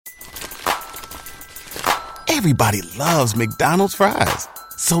Everybody loves McDonald's fries.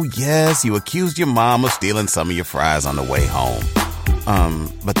 So yes, you accused your mom of stealing some of your fries on the way home.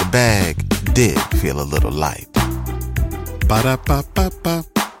 But the bag did feel a little light. Ba-da-ba-ba-ba.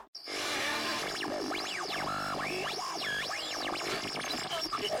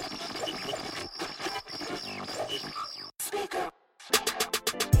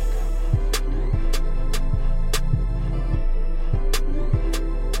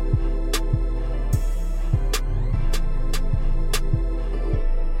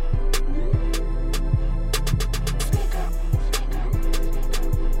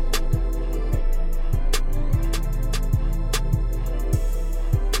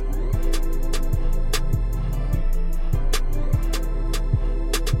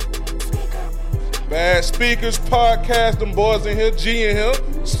 Bad Speakers Podcast, them boys in here, G in here,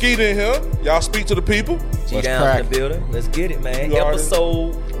 Skeet in here. Y'all speak to the people. G down in the building. Let's get it, man. You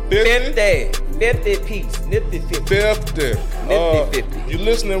Episode 50. 50 piece. Nifty 50. 50. Nifty 50. You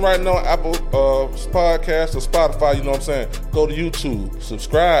listening right now on Apple Podcast or Spotify, you know what I'm saying? Go to YouTube.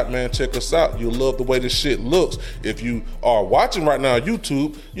 Subscribe, man. Check us out. You'll love the way this shit looks. If you are watching right now on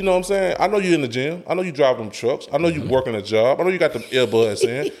YouTube, you know what I'm saying? I know you in the gym. I know you drive them trucks. I know you working a job. I know you got them earbuds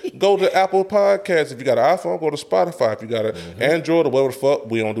in. Go to Apple Podcasts. If you got an iPhone, go to Spotify. If you got an Android or whatever the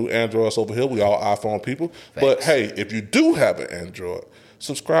fuck, we don't do Androids over here. We all iPhone people. Thanks. But hey, if you do have an Android,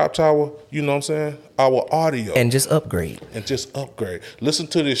 subscribe to our, you know what I'm saying, our audio. And just upgrade. Listen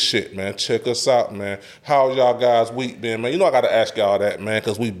to this shit, man. Check us out, man. How y'all guys' week been, man? You know I got to ask y'all that, man,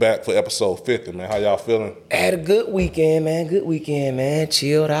 because we back for episode 50, man. How y'all feeling? Had a good weekend, man.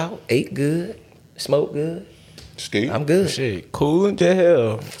 Chilled out. Ate good. Smoked good. Ski? I'm good. Shit, cool to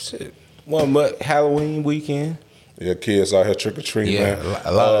hell. Shit, one month Halloween weekend. Yeah, kids out here trick-or-treating, Yeah, man.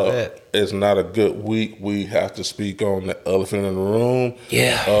 a lot of that. It's not a good week. We have to speak on the elephant in the room.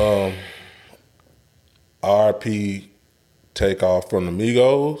 Yeah. R.I.P. Takeoff from the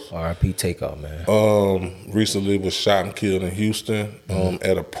Migos. R.I.P. Takeoff, man. Recently was shot and killed in Houston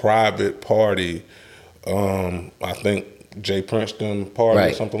at a private party. I think Jay Princeton party or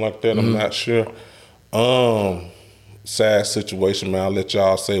Right. something like that. I'm not sure. Sad situation, man. I'll let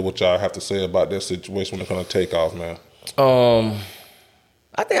y'all say what y'all have to say about that situation when it comes to Takeoff, man.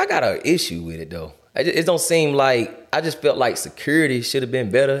 I think I got an issue with it, though. It don't seem like, I just felt like security should have been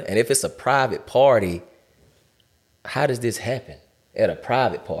better. And if it's a private party, how does this happen at a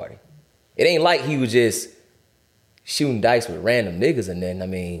private party? It ain't like he was just shooting dice with random niggas and then, I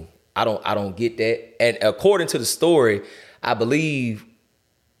mean, I don't get that. And according to the story, I believe,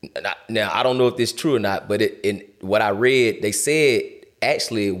 now I don't know if this is true or not, but in what I read, they said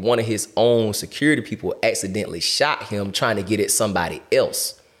actually one of his own security people accidentally shot him trying to get at somebody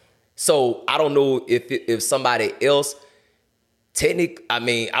else. So I don't know if somebody else I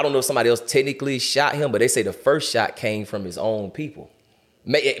don't know if somebody else technically shot him, but they say the first shot came from his own people.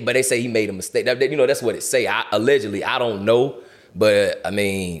 But they say he made a mistake. You know, that's what it say. Allegedly, I don't know. But, I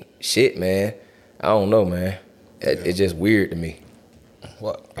mean, shit, man. I don't know, man. It's just weird to me.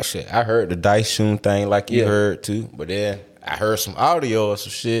 Well, shit, I heard the dice shooting thing like you heard too, but then I heard some audio or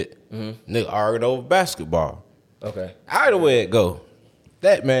some shit. Nigga argued over basketball. Okay. Either way it go,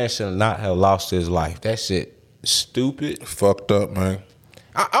 that man should not have lost his life. That shit stupid. Fucked up, man.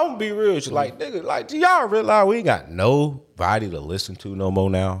 I'm gonna be real with you. Like, nigga, like, do y'all realize we ain't got nobody to listen to no more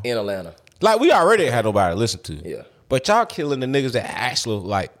now? In Atlanta. Like, we already had nobody to listen to. Yeah. But y'all killing the niggas that actually,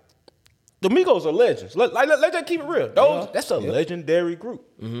 like, the Migos are legends. Let's just keep it real. That's a legendary group.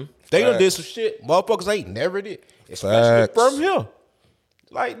 They done did some shit motherfuckers ain't never did. Especially from here.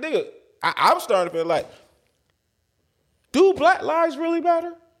 Like, nigga, I'm starting to feel like, do black lives really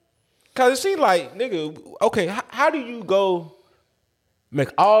matter? Because it seems like, nigga, okay, how do you go make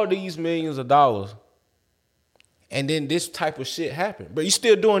all these millions of dollars and then this type of shit happen? But you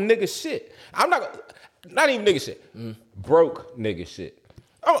still doing nigga shit. Not even nigga shit. Broke nigga shit.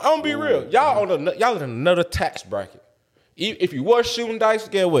 I'm gonna be real. Y'all y'all in another tax bracket. If you was shooting dice,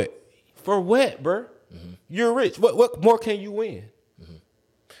 get what? For what, bro? You're rich. What more can you win?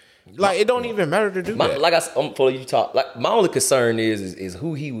 Like, it don't even matter to do that. Like before you talk, like, my only concern is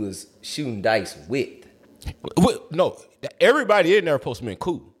who he was shooting dice with. No, everybody in there supposed to be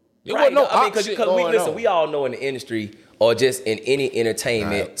cool. Right. No, because we all know in the industry or just in any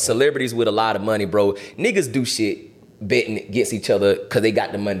entertainment, celebrities with a lot of money, bro, niggas do shit betting against each other because they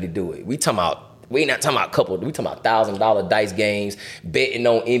got the money to do it. We ain't not talking about couple. We talking about $1,000 dice games, betting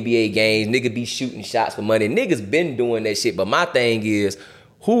on NBA games. Niggas be shooting shots for money. Niggas been doing that shit. But my thing is,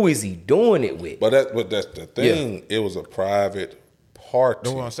 who is he doing it with? But that's the thing. Yeah. It was a private party.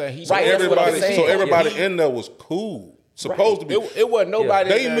 Know what I'm saying? So everybody in there was cool. supposed to be. It wasn't nobody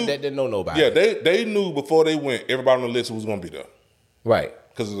that didn't know nobody. Yeah, they knew before they went, everybody on the list who was going to be there. Right.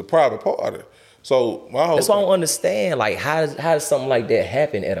 Because it's a private party. So my whole That's why I don't understand. Like, how does something like that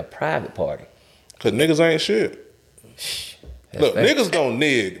happen at a private party? Because niggas ain't shit. Look, niggas gonna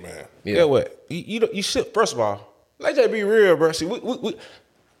nig, man. Yeah, what? You should, first of all, let's just be real, bro. See,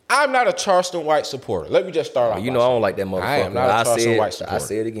 I'm not a Charleston White supporter. Let me just start off. I don't like that motherfucker. I am not a Charleston White supporter. I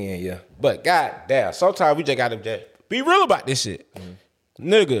say it again, yeah. But goddamn, sometimes we just gotta be real about this shit.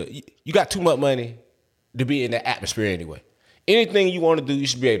 Nigga, you got too much money to be in that atmosphere anyway. Anything you want to do, you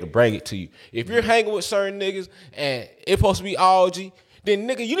should be able to bring it to you. If you're hanging with certain niggas and it's supposed to be all G, then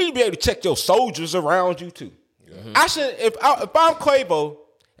nigga, you need to be able to check your soldiers around you too. I should, if I'm Quavo,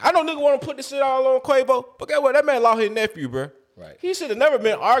 I know nigga want to put this shit all on Quavo, but guess what? That man lost his nephew, bro. Right. He should have never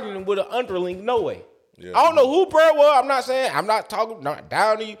been arguing with an underling, no way. Yeah. I don't know who bro was. I'm not talking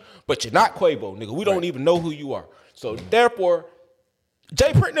down to you, but you're not Quavo, nigga. We don't even know who you are. So therefore,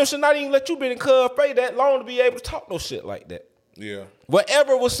 Jay Pritnam should not even let you be in Cub Fay that long to be able to talk no shit like that. Yeah.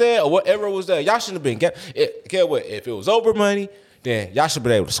 Whatever was said or whatever was there, y'all shouldn't have been. Get what? If it was over money, then y'all should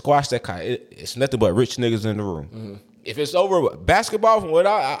be able to squash that kind. It's nothing but rich niggas in the room. Mm-hmm. If it's over basketball, from what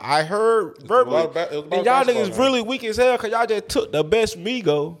I heard verbally, then y'all niggas really weak as hell because y'all just took the best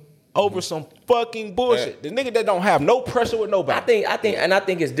Migo over some fucking bullshit. The nigga that don't have no pressure with nobody. I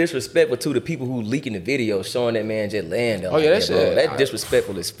think it's disrespectful to the people who leaking the video showing that man just laying there. Oh yeah, that's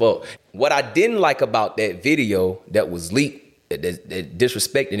disrespectful as fuck. What I didn't like about that video that was leaked, that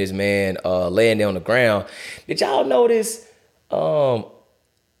disrespecting this man laying there on the ground. Did y'all notice?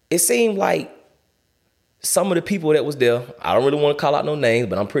 It seemed like some of the people that was there, I don't really want to call out no names,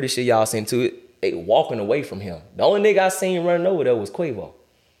 but I'm pretty sure y'all seen to it, they walking away from him. The only nigga I seen running over there was Quavo.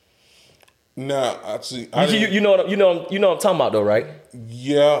 Nah, I see. You know what I'm talking about though, right?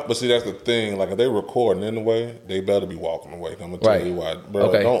 Yeah, but see that's the thing. Like if they recording anyway, they better be walking away. I'm gonna tell you why, bro.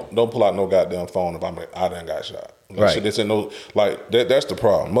 Okay. Don't pull out no goddamn phone if I done got shot. Like, right. Shit, this ain't no like that. That's the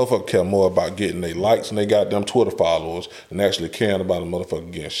problem. Motherfucker care more about getting their likes and they goddamn Twitter followers than actually caring about a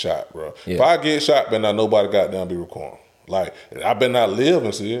motherfucker getting shot, bro. Yeah. If I get shot, better not nobody goddamn be recording. Like I better not live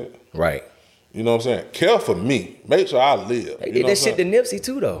and see it. Right. You know what I'm saying? Care for me. Make sure I live. They did that shit to Nipsey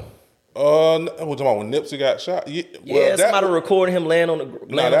too though. What talking about when Nipsey got shot? Yeah, somebody recording him laying on the ground.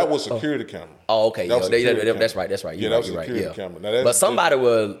 No, that was security camera. Oh, okay. That's right. That's right. That was security camera. Now, but somebody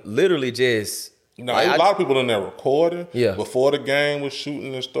was literally just... No, a lot of people in there recording before the game was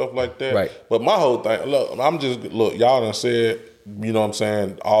shooting and stuff like that. Right. But my whole thing, y'all done said, you know what I'm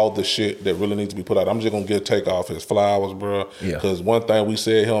saying, all the shit that really needs to be put out. I'm just going to give Takeoff his flowers, bro. Yeah. Because one thing we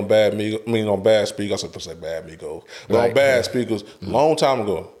said here on Bad Speakers, I said to say Bad Migos, but on Bad Speakers, long time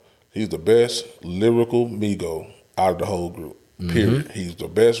ago, he's the best lyrical Migo out of the whole group. Period. Mm-hmm. He's the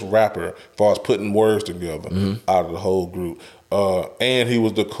best rapper as far as putting words together out of the whole group. And he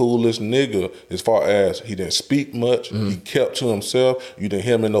was the coolest nigga as far as he didn't speak much. He kept to himself. You didn't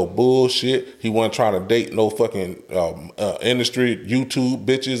hear him in no bullshit. He wasn't trying to date no fucking industry YouTube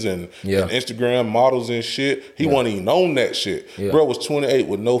bitches and Instagram models and shit. He wasn't even on that shit. Yeah. Bro was 28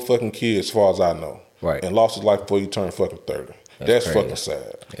 with no fucking kids as far as I know. Right. And lost his life before he turned fucking 30. That's fucking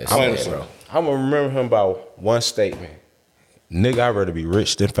sad. I'm gonna remember him by one statement. Nigga, I'd rather be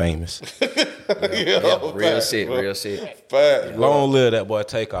rich than famous. Real shit. Fact, long live that boy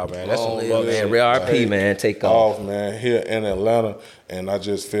Takeoff, man. That's long live, man. Real R.I.P, man. Takeoff, man. Here in Atlanta, and I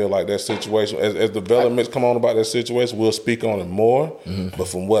just feel like that situation, as developments come on about that situation, we'll speak on it more. But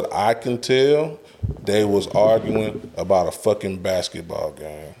from what I can tell, they was arguing about a fucking basketball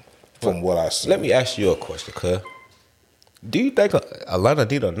game. From what I see. Let me ask you a question, cuz. Do you think Atlanta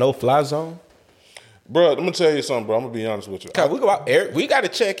need a no-fly zone? Bro, let me tell you something, bro. I'm gonna be honest with you. We go out, Eric. We gotta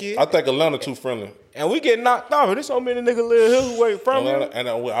check in. I think Atlanta too friendly, and we get knocked off. And there's so many niggas live here who wait from Atlanta, and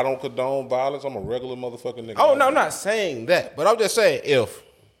I don't condone violence. I'm a regular motherfucking nigga. Oh no, I'm not saying that, but I'm just saying if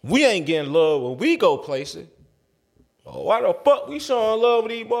we ain't getting love when we go places, why the fuck we showing love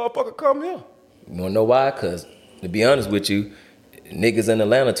when these motherfuckers come here? You wanna know why? Cause to be honest with you, niggas in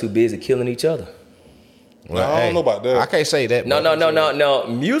Atlanta too busy killing each other. Well, I don't know about that. I can't say that. No.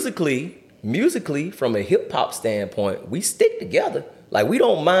 Musically, from a hip hop standpoint, we stick together. Like we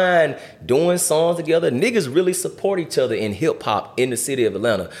don't mind doing songs together. Niggas really support each other in hip hop in the city of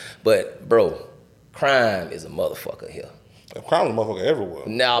Atlanta. But bro, crime is a motherfucker here. Crime is a motherfucker everywhere.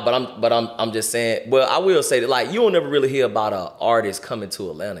 No, but I'm just saying. Well, I will say that like you don't never really hear about an artist coming to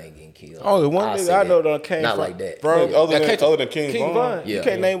Atlanta and getting killed. Only one nigga I know that came not from, like that. Bro, other than King Von. You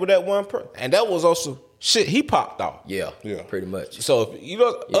can't name with that one person. And that was also shit he popped off. Yeah, pretty much. So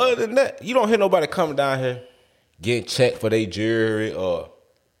if, other than that, you don't hear nobody coming down here getting checked for their jewelry or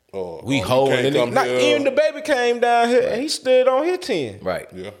We holding it. Not even the baby came down here and he stood on his 10. Right.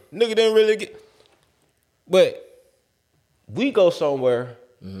 Yeah. Nigga didn't really get. But we go somewhere.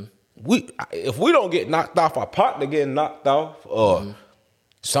 If we don't get knocked off, our partner getting knocked off, or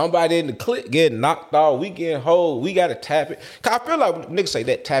somebody in the clique getting knocked off, we getting hold, we gotta tap it. Cause I feel like niggas say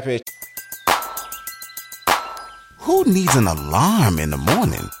that tap it. Who needs an alarm in the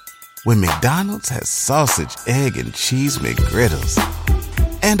morning when McDonald's has sausage, egg, and cheese McGriddles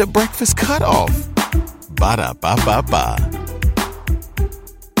and a breakfast cutoff? Ba-da-ba-ba-ba.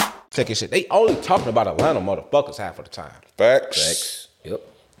 Taking shit. They only talking about Atlanta motherfuckers half of the time. Facts. Yep.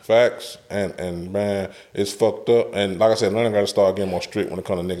 Facts. And man, it's fucked up. And like I said, Atlanta got to start getting more strict when it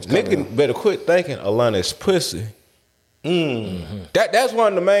comes to niggas. Niggas better quit thinking Atlanta is pussy. That's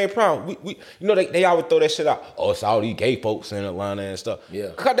one of the main problems. We you know they always throw that shit out. Oh, it's all these gay folks in Atlanta and stuff. Yeah.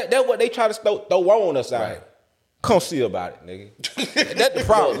 Cause that's what they try to throw on us out. Right. Come see about it, nigga. That's the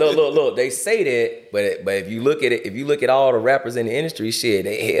problem. Look. They say that, but if you look at it, if you look at all the rappers in the industry, shit,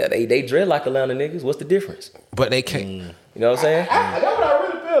 they dread like Atlanta niggas. What's the difference? But they can't. You know what I'm saying? That's what I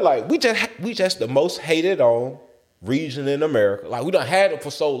really feel like. We just the most hated on region in America. Like we done had it for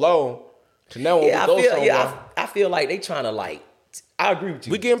so long. To now when we go somewhere. I feel like they trying to like. I agree with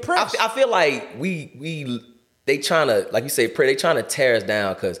you. We getting pressed. I feel like they trying to, like you say, they trying to tear us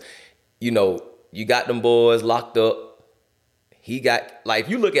down because, you know, you got them boys locked up. He got, like, if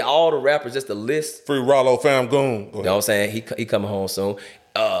you look at all the rappers, just the list. Free Rollo fam goon. You know what I'm saying? He coming home soon.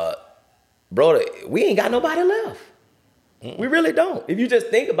 Bro, we ain't got nobody left. We really don't. If you just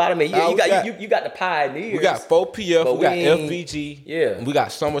think about it, man, you got the pioneers. We got 4PF, we got FBG, yeah, and we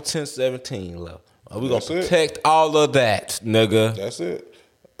got Summer 1017 left. We gonna protect all of that, nigga. That's it.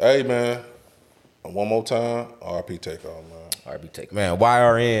 Hey, man. One more time, R.I.P. Takeoff, man. R.I.P. Takeoff. Man,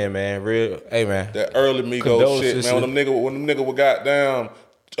 YRN, man. Real, hey, man. That early Migos shit, man. When them nigga were goddamn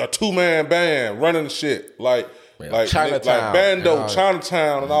a 2-man band running the shit. Like Chinatown. Like Bando,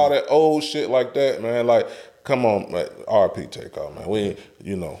 Chinatown, and all that old shit like that, man. Like, come on, man. R.I.P. Takeoff, man. We ain't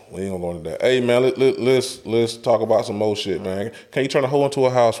gonna go into that. Hey, man, let's talk about some more shit, man. Can you turn a hoe into a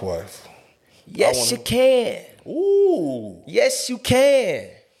housewife? Yes, you can. Ooh. Yes, you can.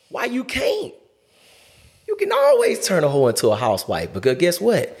 Why you can't? You can always turn a whore into a housewife because guess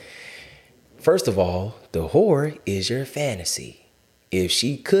what? First of all, the whore is your fantasy. If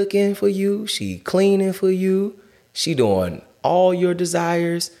she cooking for you, she cleaning for you, she doing all your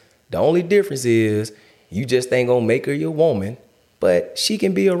desires. The only difference is you just ain't gonna make her your woman, but she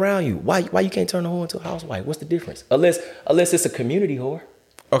can be around you. Why you can't turn a whore into a housewife? What's the difference? Unless it's a community whore.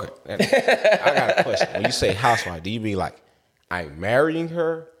 Okay, I got a question. When you say housewife, do you mean like I'm marrying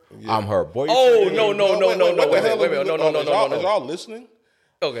her? Yeah. I'm her boyfriend? Oh, no. Wait, no. Is y'all listening?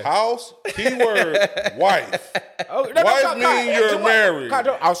 Okay. House, keyword, wife. Wife mean you're married.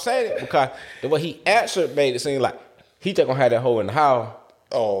 I was saying it because the way he answered made it seem like he just gonna have that hoe in the house.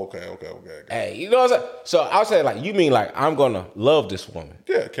 Oh, okay. Hey, you know what I'm saying? So I was saying like, you mean like I'm gonna love this woman?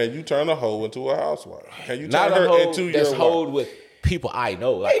 Yeah. Can you turn a hoe into a housewife? Can you turn Not her a hoe into your that's wife? hold with people I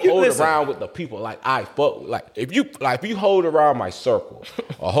know, like hold around with the people like I fuck with. Like if you hold around my circle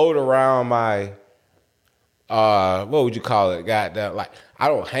or hold around my what would you call it? Goddamn, like I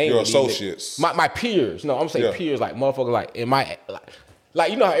don't hang your with associates. My peers. No, I'm saying peers, like motherfuckers, like in my like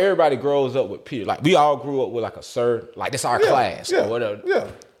you know how everybody grows up with peers. Like we all grew up with like a certain like that's our class or whatever. Yeah.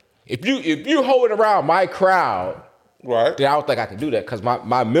 If you hold around my crowd. Right. Then I don't think I can do that because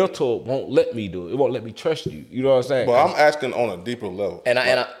my mental won't let me do it. It won't let me trust you. You know what I'm saying? But I'm asking on a deeper level.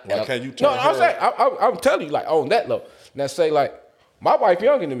 Can you turn I'm saying I'm telling you like on that level. Now say like my wife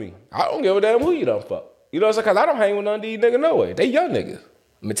younger than me. I don't give a damn who you done fuck. You know what I'm saying? Because I don't hang with none of these niggas no way. They young niggas.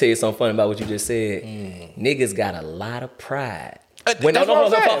 Let me tell you something funny about what you just said. Niggas got a lot of pride.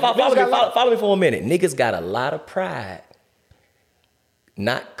 Follow me for a minute. Niggas got a lot of pride.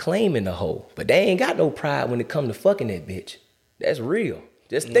 Not claiming the hoe, but they ain't got no pride when it come to fucking that bitch. That's real.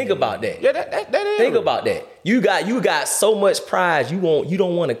 Just think about that. Yeah, that is. Think about that. You got so much pride. You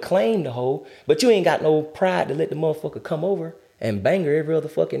don't want to claim the hoe, but you ain't got no pride to let the motherfucker come over and bang her every other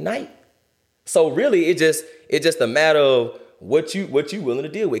fucking night. So really, it's just a matter of what you willing to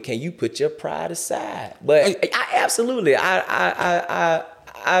deal with. Can you put your pride aside? But I absolutely, I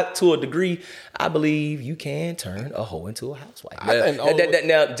to a degree, I believe you can turn a hoe into a housewife.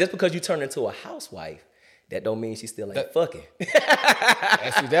 Now, just because you turn into a housewife, that don't mean she still ain't fucking.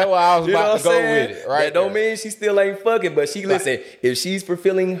 That's why I was about to go with it. Right? That don't mean she still ain't fucking. But listen, if she's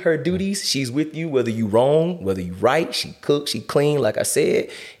fulfilling her duties, she's with you, whether you wrong, whether you right, she cook, she clean, like I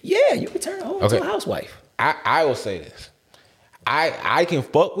said. Yeah, you can turn a hoe into a housewife. I will say this. I can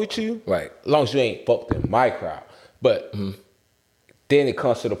fuck with you, right? As long as you ain't fucked in my crowd. But then it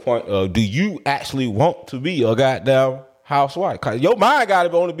comes to the point of, do you actually want to be a goddamn housewife? Cause your mind got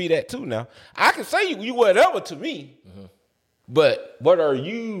to only be that too. Now I can say you whatever to me, but what are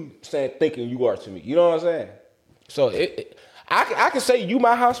you thinking you are to me? You know what I'm saying? So I can say you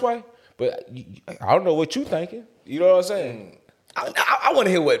my housewife, but I don't know what you thinking. You know what I'm saying? I want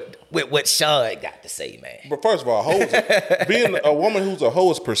to hear what Sean got to say, man. But first of all, being a woman who's a hoe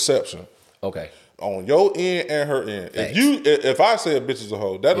is perception. Okay. On your end and her end. Thanks. If I say a bitch is a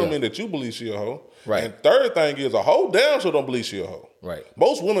hoe, that don't mean that you believe she a hoe. Right. And third thing is a hoe damn sure don't believe she a hoe. Right.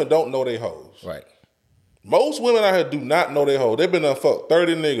 Most women don't know they hoes. Right. Most women out here do not know they hoe. They've been done fucked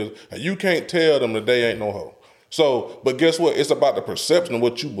 30 niggas and you can't tell them that they ain't no hoe. So, but guess what? It's about the perception of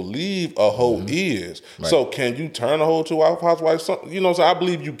what you believe a hoe is. Right. So, can you turn a hoe to a housewife? You know what I'm saying? I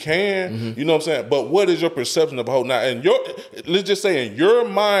believe you can. You know what I'm saying? But what is your perception of a hoe? Now, let's just say in your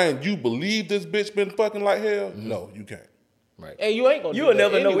mind, you believe this bitch been fucking like hell? No, you can't. Right. And you ain't gonna. You'll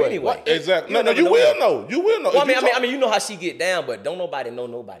never know anyway. Exactly. No, you will know. You will know. Well, I mean, you know how she get down, but don't nobody know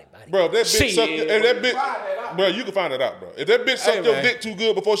nobody body. Bro, that bitch suck your, if that bitch, bro, you can find it out, bro. If that bitch sucked your dick too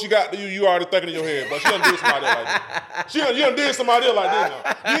good before she got to you, you already thinking in your head, but she done did somebody else like that. You done did somebody else like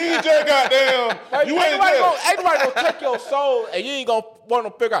that now. You ain't just goddamn, you ain't just. Ain't nobody gonna take your soul and you ain't gonna want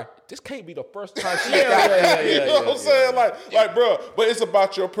to figure out, this can't be the first time she got You know what I'm saying? Like, bro, but it's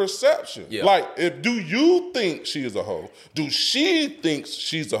about your perception. Yeah. Like, do you think she is a hoe? Do she think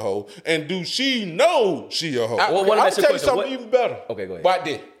she's a hoe? And do she know she a hoe? I'll tell you something even better. Okay, go ahead. But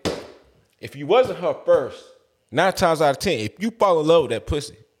this, if you wasn't her first, 9 times out of 10, if you fall in love with that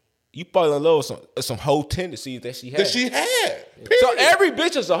pussy, you fall in love with some hoe tendencies that she had. So every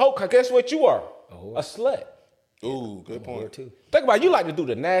bitch is a hoe, because guess what you are? A slut. Ooh, good point. Too. Think about it, you like to do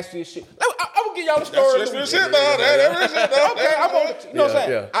the nastiest shit. I'm gonna give y'all the story. That's real shit, though. That's real shit, though. Okay, I'm on. You know what I'm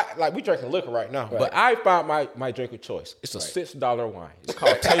saying? Yeah. Like we drinking liquor right now, but I found my drink of choice. It's a $6 wine. It's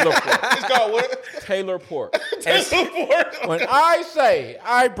called Taylor Port. It's called what? Taylor Port. Taylor Port. When I say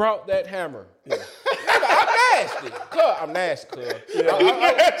I brought that hammer, I'm nasty. I'm nasty, cuz. I'm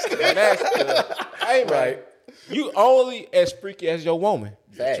nasty, cuz. Hey, man. You only as freaky as your woman.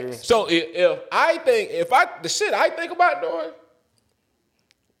 Facts. So if the shit I think about doing,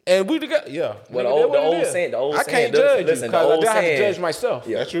 and we together, Well, the old saying, I can't judge you because I have to judge myself.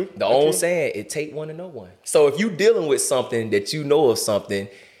 Yeah, that's true. The old saying, it take one to know one. So if you dealing with something that you know of something,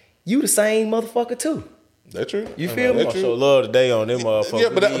 you the same motherfucker too. That's true. You feel me? So love today on them motherfuckers. Yeah,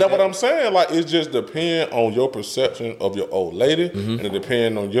 but that's what I'm saying. Like, it just depends on your perception of your old lady, and it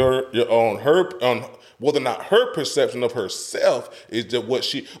depends on on whether or not her perception of herself is just what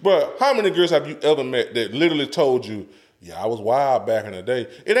she. Bro, how many girls have you ever met that literally told you, yeah, I was wild back in the day?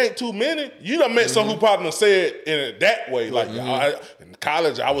 It ain't too many. You done met some who probably done said in that way, like, in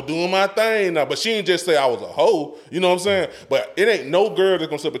college, I was doing my thing now, but she ain't just say I was a hoe. You know what I'm saying? But it ain't no girl that's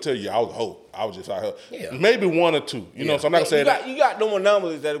gonna sit up and tell you, I was a hoe. I was just out here. Yeah. Maybe one or two. You know, so I'm not gonna say that. You got them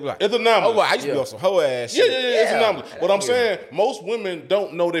anomalies that be like, it's an anomaly. Oh, well, I used to be on some hoe ass shit. Yeah, it's an anomaly. What I'm saying, most women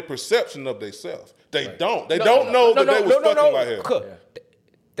don't know their perception of themselves. They don't. They don't know that they was fucking like hell.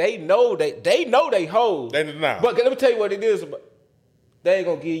 They know they hoes. They deny. But let me tell you what it is. They ain't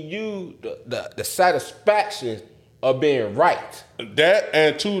gonna give you the satisfaction of being right. That,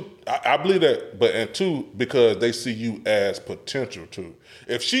 and two, I believe that, but and two, because they see you as potential too.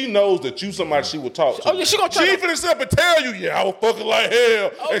 If she knows that you somebody she would talk to, she finna sit up and tell you, yeah, I was fucking like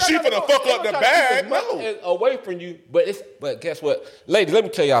hell, and she finna fuck up the bag. No, away from you. But guess what, ladies? Let me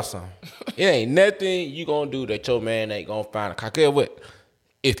tell y'all something. It ain't nothing you gonna do that your man ain't gonna find. Cause guess what?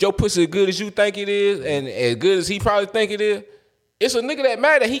 If your pussy as good as you think it is, and as good as he probably think it is, it's a nigga that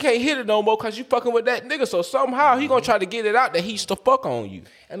mad that he can't hit it no more because you fucking with that nigga. So somehow he gonna try to get it out that he used to fuck on you.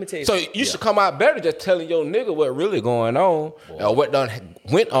 Let me tell you. So you should come out better just telling your nigga what really going on or what done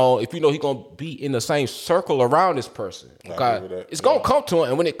went on if you know he gonna be in the same circle around this person. Because it's gonna come to him,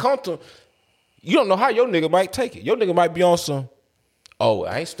 and when it comes to him, you don't know how your nigga might take it. Your nigga might be on some, oh,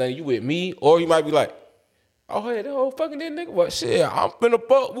 I ain't standing you with me, or he might be like, oh, hey, that whole fucking that nigga, what shit? I'm finna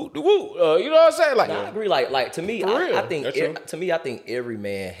fuck whoop the whoop. You know what I'm saying? Like, I agree. Like to me, I think every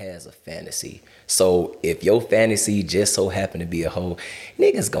man has a fantasy. So if your fantasy just so happen to be a hoe,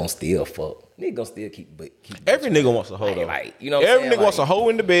 niggas gonna still fuck. Niggas gonna still keep every nigga wants a hoe though. Like, you know, every nigga wants a hoe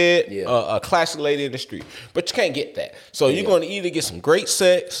in the bed, a classy lady in the street, but you can't get that. So you're gonna either get some great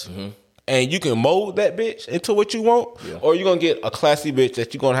sex. And you can mold that bitch into what you want, or you're gonna get a classy bitch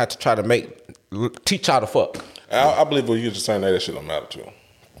that you're gonna have to try to teach how to fuck. I believe when you get to a certain age, that shit don't matter to him.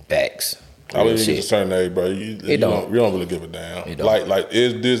 Facts. I believe you get to a certain age, bro. You don't really give a damn. Like,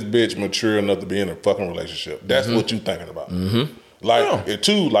 is this bitch mature enough to be in a fucking relationship? That's what you thinking about. Like, and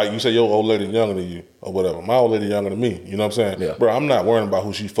two, like you say, your old lady younger than you or whatever. My old lady younger than me. You know what I'm saying? Yeah. Bro, I'm not worrying about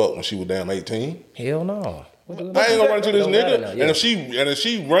who she fucked when she was damn 18. Hell no. I ain't gonna run into this nigga. And if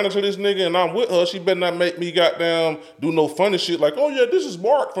she run into this nigga and I'm with her, she better not make me goddamn do no funny shit like, oh yeah, this is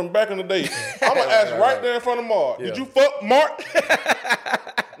Mark from back in the day. I'm gonna ask right there in front of Mark. Did you fuck Mark?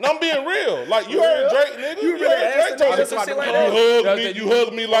 No, I'm being real. Like, you heard Drake, nigga. You heard Drake talking some shit like that. You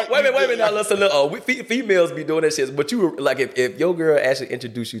hugged me like. Wait a minute. Now listen, look. Females be doing that shit, but you were like, if your girl actually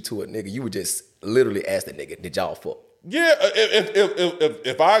introduced you to a nigga, you would just literally ask the nigga, "Did y'all fuck?" Yeah,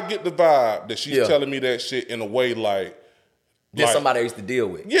 if I get the vibe that she's telling me that shit in a way like somebody I used to deal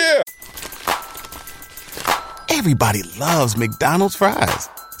with. Yeah. Everybody loves McDonald's fries.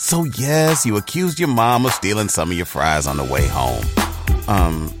 So yes, you accused your mom of stealing some of your fries on the way home.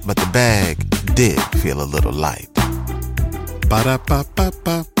 But the bag did feel a little light.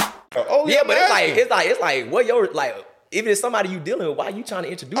 Ba-da-ba-ba-ba. Oh yeah, but it's like what your like. Even if somebody you dealing with, why you trying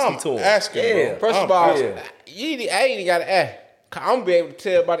to introduce me to him? Asking, bro. First of all, I ain't gotta ask. I'm gonna be able to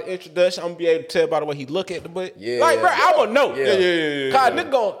tell by the introduction. I'm gonna be able to tell by the way he look at the butt. Yeah, like, bro, I'm gonna know. Yeah. Cause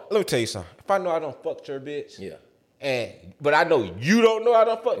nigga gon' let me tell you something. If I know I don't fuck your bitch, but I know you don't know I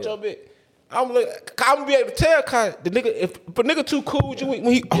don't fuck your bitch, I'm gonna be able to tell. Cause the nigga, if a nigga too cool with you when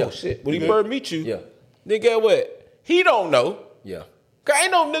he when he first meet you, then get what? He don't know. Yeah. Cause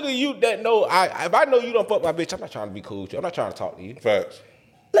ain't no nigga you that know. If I know you don't fuck my bitch, I'm not trying to be cool with you. I'm not trying to talk to you. Facts.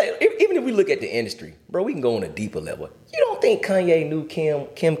 Like, even if we look at the industry, bro, we can go on a deeper level. You don't think Kanye knew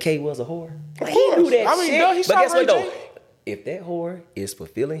Kim K was a whore? Like, he knew that shit. But guess what though? If that whore is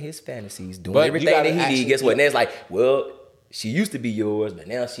fulfilling his fantasies, doing everything that he did, guess what? And it's like, well, she used to be yours, but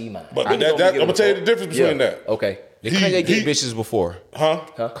now she mine. But I'm gonna tell you the difference between that. Okay. Did Kanye get bitches before? Huh?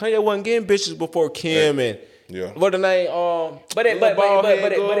 Kanye wasn't getting bitches before Kim and what the name? But it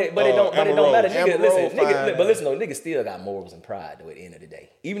don't matter. Listen though, niggas still got morals and pride though. At the end of the day,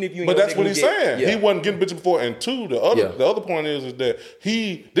 even if you. But that's what he's saying. He wasn't getting bitches before. And two, the other point is that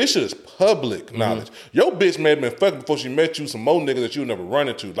this shit is public knowledge. Your bitch may have been fucking before she met you. Some more niggas that you never run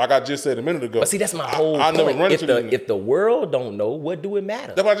into. Like I just said a minute ago. But see, that's my whole point. Never run into if the world don't know, what do it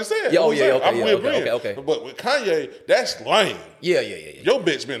matter? That's what I just said. Okay. But with Kanye, that's lame. Yeah. Your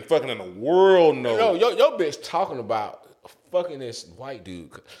bitch been fucking in the world know. No, your bitch talking about fucking this white dude.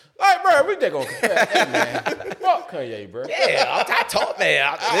 Like, bro, we just gonna compare. Hey, man, fuck Kanye, bro. Yeah, I talk,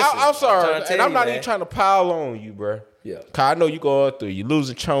 man. I'm sorry, and I'm not even trying to pile on you, bro. Yeah. Cause I know you going through, you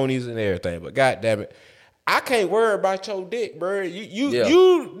losing chonies and everything, but goddamn it, I can't worry about your dick, bro.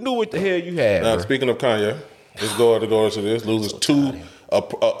 You knew what the hell you had. Now, bro. speaking of Kanye, let's go into this. Loses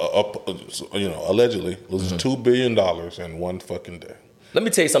allegedly loses $2 billion in one fucking day. Let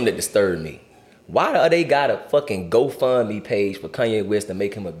me tell you something that disturbed me. Why are they got a fucking GoFundMe page for Kanye West to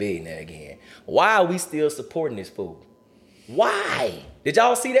make him a billionaire again? Why are we still supporting this fool? Why? Did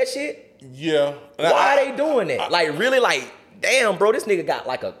y'all see that shit? Yeah. Why are they doing that? Like, really, like, damn, bro, this nigga got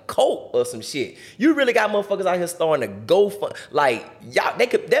like a cult or some shit. You really got motherfuckers out here starting to GoFund. Like, y'all,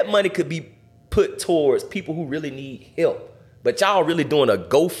 that money could be put towards people who really need help. But y'all really doing a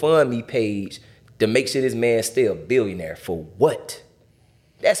GoFundMe page to make sure this man stay a billionaire for what?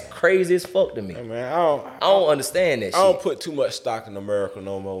 That's crazy as fuck to me. Hey man, I don't understand that shit. I don't put too much stock in America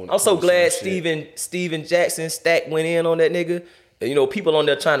no more. I'm so glad Steven Jackson Stack went in on that nigga. You know, people on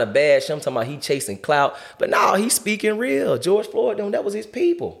there trying to bash him, talking about he chasing clout. But no, he's speaking real. George Floyd, that was his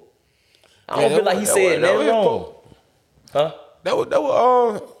people. I don't feel like he said nothing wrong. Huh? That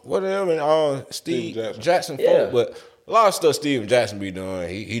was whatever and Steve Jackson folk, but a lot of stuff Steven Jackson be doing,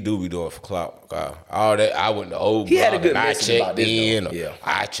 he do be doing for clout. All that I went to old. He had a good message about this.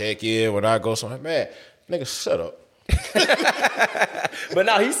 I check in when I go somewhere. Man, nigga, shut up. But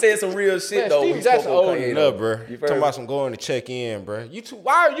now he said some real shit though. Steven Jackson old enough, bro. You talking about some going to check in, bro.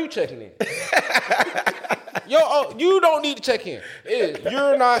 Why are you checking in? You don't need to check in.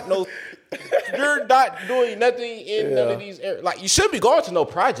 You're not doing nothing in none of these areas. Like, you should be going to no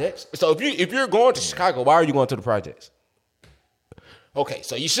projects. So if you're going to Chicago, why are you going to the projects? Okay,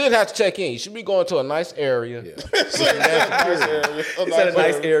 so you should have to check in. You should be going to a nice area. Yeah. a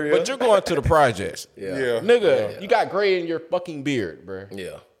nice area. But you're going to the projects. Yeah. Nigga, you got gray in your fucking beard, bro.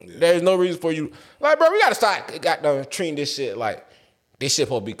 Yeah. There's no reason for you. Like, bro, we got to start treating this shit like this shit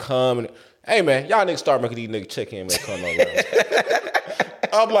supposed to be coming. Hey, man, y'all niggas start making these niggas check in, man. Come on,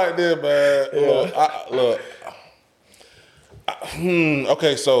 I'm like this, man.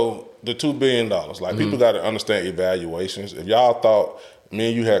 Okay, so the $2 billion. Like, people got to understand evaluations. If y'all thought Me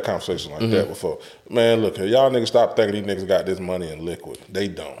and you had conversations like that before. Man, look, y'all niggas stop thinking these niggas got this money in liquid. They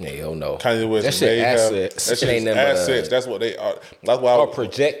don't. Hell no. Kanye West, That shit assets. That shit ain't assets. That's what they are. That's why or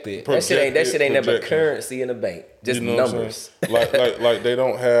projected. That shit ain't never currency in the bank. Just numbers. like they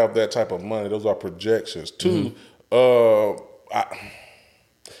don't have that type of money. Those are projections. Two, the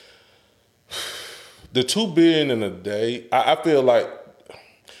 $2 billion in a day. I feel like.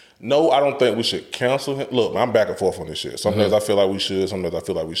 No, I don't think we should cancel him. Look, I'm back and forth on this shit. Sometimes I feel like we should. Sometimes I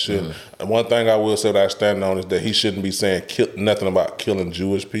feel like we shouldn't. And one thing I will say that I stand on is that he shouldn't be saying nothing about killing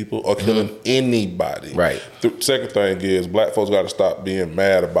Jewish people or killing anybody. Right. The second thing is black folks got to stop being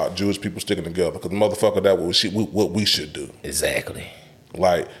mad about Jewish people sticking together because motherfucker, that's what we should do. Exactly.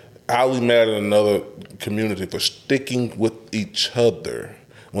 Like, how we mad at another community for sticking with each other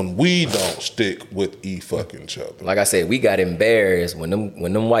when we don't stick with fucking each other. Like I said, we got embarrassed when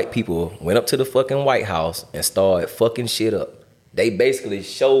them white people went up to the fucking White House and started fucking shit up. They basically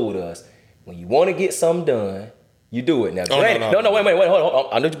showed us when you want to get something done, you do it. Now, granted, wait, hold on.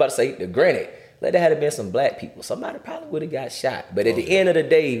 I know what you about to say. Granted, let there have been some black people. Somebody probably would have got shot. But at the end of the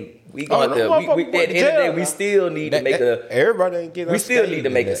day, we still need to make everybody ain't getting. We still need to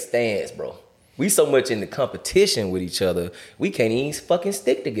make a stance, bro. We so much in the competition with each other, we can't even fucking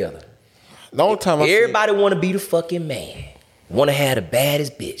stick together. Long time everybody want to be the fucking man. Want to have the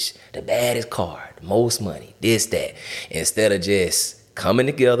baddest bitch, the baddest car, the most money, this, that. Instead of just coming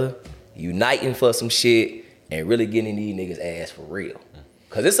together, uniting for some shit, and really getting these niggas ass for real.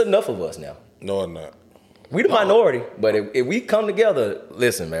 Because it's enough of us now. No, it's not. We the minority, but if we come together,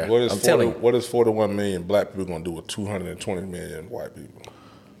 listen, man, what is 41 million black people going to do with 220 million white people?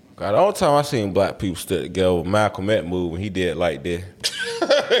 God, the only time I seen black people stick together with Malcolm X move when he did like that.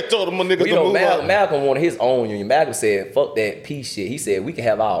 They told him niggas to move on. Malcolm wanted his own union. Malcolm said, fuck that peace shit. He said we can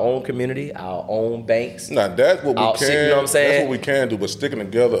have our own community, our own banks. Nah, that's what we can. Shit, you know what I'm saying? That's what we can do. But sticking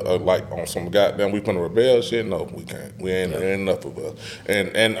together like on some goddamn we finna rebel shit, no, we can't. We ain't enough of us.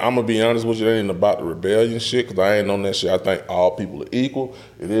 And I'm gonna be honest with you, it ain't about the rebellion shit, because I ain't on that shit. I think all people are equal.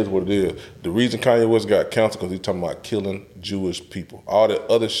 It is what it is. The reason Kanye West got canceled because he's talking about killing Jewish people. All that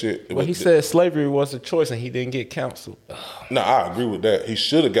other shit. Well, he said slavery was a choice and he didn't get canceled. No, I agree with that. He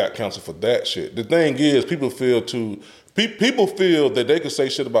should have got canceled for that shit. The thing is, people feel that they could say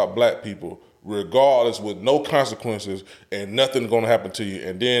shit about black people regardless with no consequences and nothing gonna happen to you,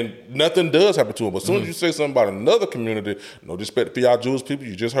 and then nothing does happen to them. But as soon as you say something about another community, no disrespect to y'all Jewish people,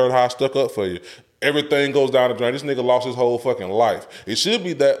 you just heard how I stuck up for you. Everything goes down the drain. This nigga lost his whole fucking life. It should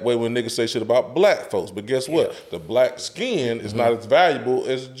be that way when niggas say shit about black folks. But guess what? The black skin is not as valuable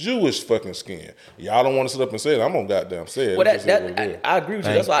as Jewish fucking skin. Y'all don't want to sit up and say it. I'm gonna goddamn say it. Well, I agree with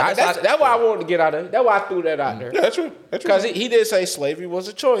you. That's why I wanted to get out of it. That's why I threw that out there. Yeah, that's true. Because he did say slavery was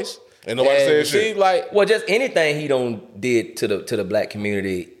a choice. And nobody said shit. Well, just anything he did to the black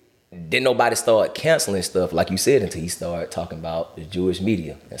community, didn't nobody start canceling stuff like you said until he started talking about the Jewish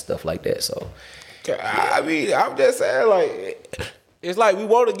media and stuff like that. So, I mean, I'm just saying, like, it's like we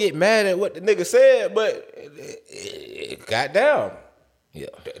want to get mad at what the nigga said, but it got down. Yeah.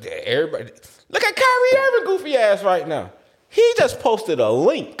 Everybody, look at Kyrie Irving goofy ass right now. He just posted a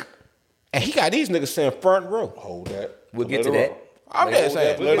link, and he got these niggas saying front row. Hold that. We'll get to that. I'm just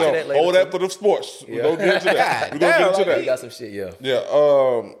saying. Hold that for the sports. We're going to get into that. We're going to get into that. We got some shit, yeah. Yeah,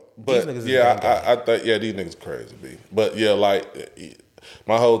 but I think, these niggas crazy, B. But yeah, like,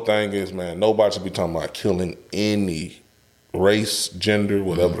 my whole thing is, man, nobody should be talking about killing any race, gender,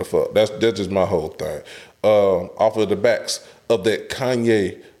 whatever the fuck. That's just my whole thing. Off of the backs of that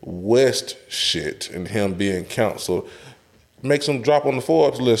Kanye West shit and him being canceled, makes him drop on the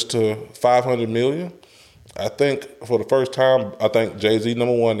Forbes list to 500 million. I think for the first time, I think Jay-Z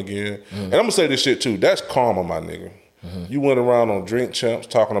 #1 again. And I'm gonna say this shit too. That's karma, my nigga. You went around on Drink Champs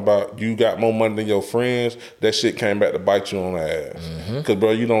talking about you got more money than your friends. That shit came back to bite you on the ass. Cause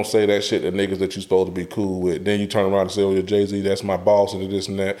bro, you don't say that shit to niggas that you supposed to be cool with. Then you turn around and say, "Oh, you're Jay-Z, that's my boss," and this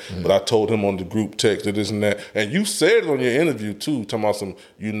and that. But I told him on the group text and this and that. And you said it on your interview too, talking about some,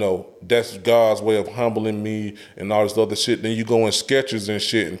 that's God's way of humbling me and all this other shit. Then you go in Skechers and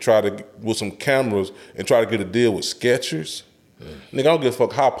shit and try to with some cameras and try to get a deal with Skechers. Nigga, I don't give a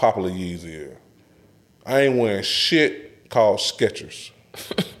fuck how popular Yeezy is. I ain't wearing shit called Skechers.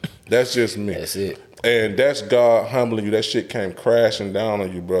 That's just me. That's it. And that's God humbling you. That shit came crashing down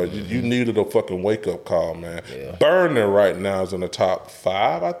on you, bro. You needed a fucking wake-up call, man. Yeah. Burner right now is in the top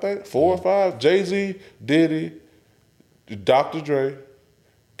 5, I think. 4 or 5. Jay-Z, Diddy, Dr. Dre,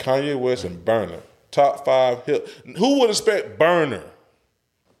 Kanye West, and Burner. Top 5 hit. Who would expect Burner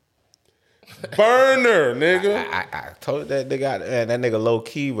Burner, nigga. I told that nigga, that nigga low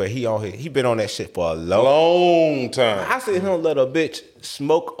key, but he been on that shit for a long time. I seen him let a bitch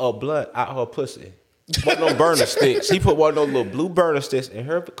smoke a blunt out her pussy. One of them burner sticks. He put one of those little blue burner sticks in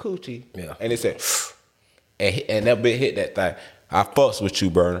her coochie. Yeah. And it said, and that bitch hit that thing. I fucks with you,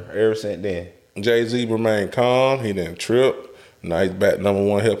 burner. Ever since then. Jay-Z remained calm. He didn't trip. Now he's back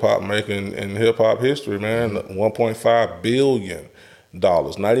 #1 hip hop maker in hip hop history, man. $1.5 billion.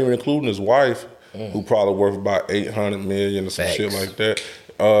 Not even including his wife, who probably worth about $800 million or some shit like that.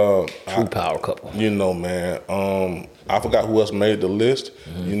 True power couple. You know, man. I forgot who else made the list.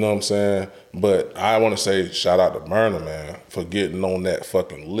 You know what I'm saying? But I want to say shout out to Burner, man, for getting on that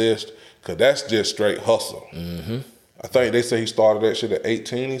fucking list, because that's just straight hustle. I think they say he started that shit at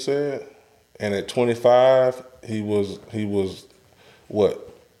 18, he said. And at 25, he was what?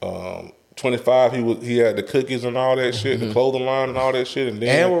 25, he had the cookies and all that shit, the clothing line and all that shit.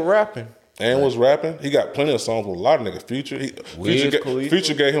 And was rapping. Was rapping. He got plenty of songs with a lot of niggas.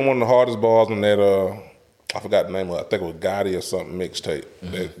 Future gave him one of the hardest bars on that, I forgot the name of it. I think it was Gotti or something mixtape.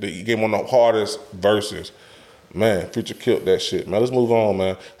 He gave him one of the hardest verses. Man, Future killed that shit, man. Let's move on,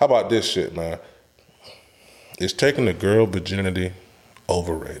 man. How about this shit, man? Is taking the girl virginity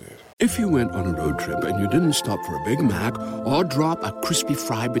overrated? If you went on a road trip and you didn't stop for a Big Mac or drop a crispy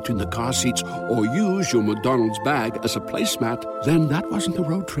fry between the car seats or use your McDonald's bag as a placemat, then that wasn't a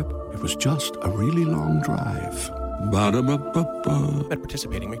road trip. It was just a really long drive. Ba-da-ba-ba-ba. At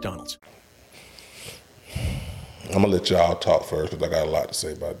participating McDonald's. I'm gonna let y'all talk first because I got a lot to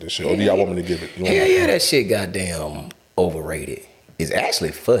say about this shit. Or do y'all want me to give it? Hell yeah, that shit goddamn overrated. It's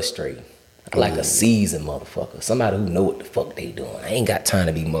actually frustrating. Like a seasoned motherfucker. Somebody who know what the fuck they doing. I ain't got time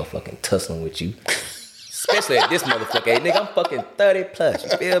to be motherfucking tussling with you. Especially at this motherfucker. Hey, nigga, I'm fucking 30 plus.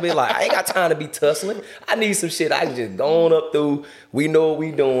 You feel me? Like, I ain't got time to be tussling. I need some shit I can just go on up through. We know what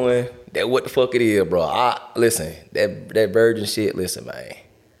we doing. That what the fuck it is, bro. Listen, that virgin shit, listen, man.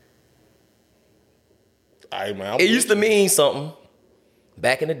 Man, it used to mean something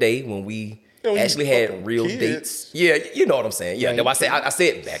back in the day when we actually had real dates. Yeah, you know what I'm saying. Yeah, I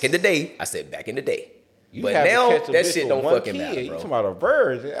said back in the day. I said back in the day. But now that shit don't fucking matter, bro. You talking about a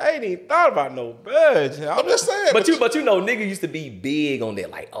virgin? I ain't even thought about no virgin. I'm just saying. But you know, nigga used to be big on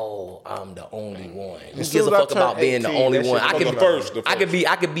that. Like, oh, I'm the only one. Who gives a fuck about being the only one?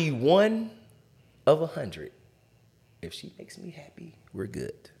 I could be one of 100. If she makes me happy, we're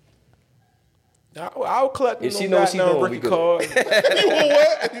good. I'll collect them rookie cards. You want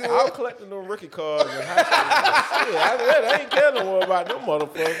what? I'll collect them rookie cards in high school. I ain't care no more about them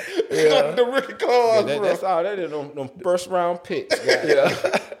motherfuckers. Yeah. The rookie cards, bro. That's all that is, them first round picks.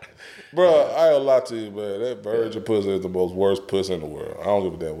 Yeah. Bro, I ain't gonna lie to you, man. That virgin pussy is the most worst pussy in the world. I don't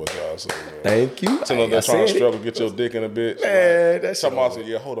give a damn what y'all say, man. Thank you. So they're trying to struggle, get your dick in a bitch. Man, that's something else.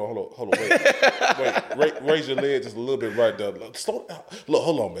 Yeah, hold on. Wait. Raise your leg just a little bit right there. Look,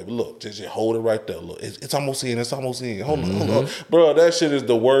 hold on, baby. Look, just hold it right there. Look, it's almost in. Hold on. Bro, that shit is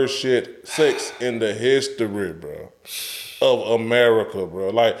the worst shit sex in the history, bro. Of America, bro.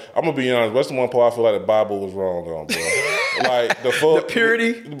 Like, I'm gonna be honest, that's the one part I feel like the Bible was wrong on, bro. Like the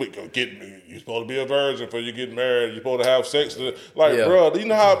purity. You're supposed to be a virgin before you get married. You're supposed to have sex. Bro, you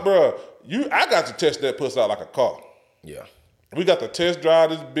know how, bro? I got to test that pussy out like a car. Yeah. We got to test drive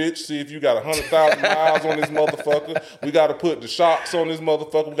this bitch, see if you got 100,000 miles on this motherfucker. We got to put the shocks on this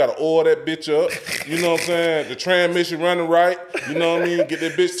motherfucker. We got to oil that bitch up. You know what I'm saying? The transmission running right. You know what I mean? Get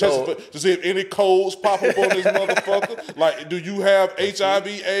that bitch tested to see if any codes pop up on this motherfucker. Like, do you have HIV,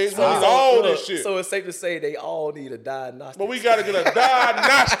 AIDS? We need all this shit. So it's safe to say they all need a diagnostic. But we got to get a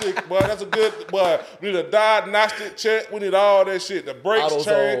diagnostic, boy. That's a good, boy. We need a diagnostic check. We need all that shit. The brakes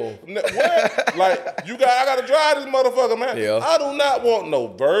change. What? Like, I got to drive this motherfucker, man. Yeah. I do not want no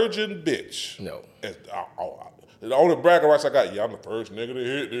virgin bitch. No. The only bragging rights I got, I'm the first nigga to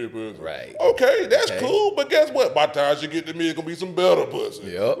hit this pussy. Right. Okay, that's cool, but guess what? By the time she get to me, it's going to be some better pussy.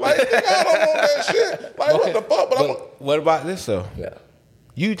 Yep. Like, nigga, I don't want that shit. Like, what the fuck? But what about this, though? Yeah.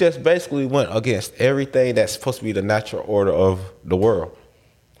 You just basically went against everything that's supposed to be the natural order of the world.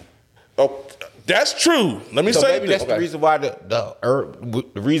 Oh, that's true. Let me say maybe that's the reason why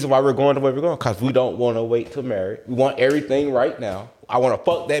the reason why we're going the way we're going, because we don't want to wait till marriage. We want everything right now. I want to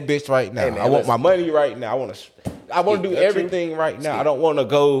fuck that bitch right now. Hey, man, I want my money right now. I want to do everything right now. I don't want to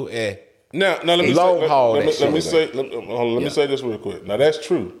go and now let me long haul. Let me say this real quick. Now that's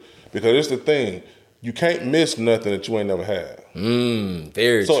true, because it's the thing. you can't miss nothing that you ain't never had.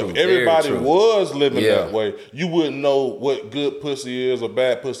 Very so true. If everybody was living Yeah. that way, you wouldn't know what good pussy is or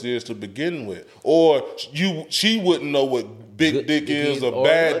bad pussy is to begin with. Or she wouldn't know what big good dick is or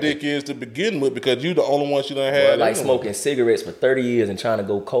bad dick is to begin with because you the only one she done had. Like smoking cigarettes for 30 years and trying to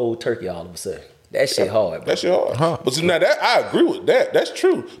go cold turkey all of a sudden. That shit hard, bro. That shit hard. Huh. But see, now that I agree with that. That's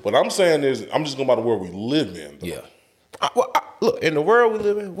true. But I'm saying is, I'm just going by the world we live in. Though. Yeah. Look, in the world we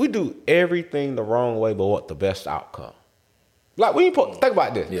live in, we do everything the wrong way but want the best outcome. Like, we ain't think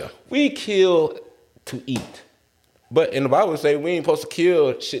about this. Yeah. We kill to eat. But in the Bible, it say we ain't supposed to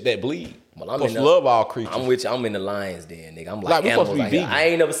kill shit that bleed. Well, I'm supposed to love all creatures. I'm with you. I'm in the lion's den, nigga. I'm like we animals supposed to be out here. I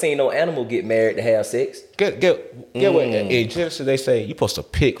ain't never seen no animal get married to have sex. Get what? In Genesis, they say you supposed to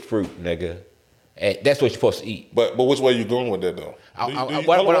pick fruit, nigga. And that's what you're supposed to eat. But which way you going with that, though? What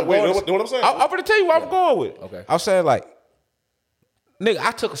I'm saying? I'm going to tell you where I'm going with it. Okay. I'm saying, like, nigga,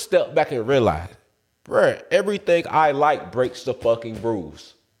 I took a step back and realized, bruh, everything I like breaks the fucking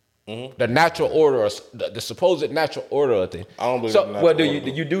rules. Mm-hmm. The natural order, the supposed natural order of things. I don't believe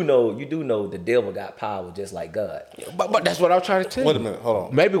you do know the devil got power just like God. But that's what I'm trying to tell you. Wait a minute, hold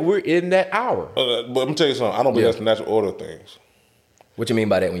on. Maybe we're in that hour. But let me tell you something. I don't believe that's the natural order of things. What you mean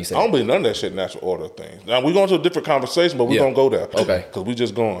by that when you say I don't believe none of that shit natural order of things. Now, we're going to a different conversation, but we're going to go there. Okay. Because we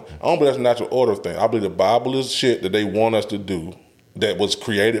just going. I don't believe that's the natural order of things. I believe the Bible is shit that they want us to do that was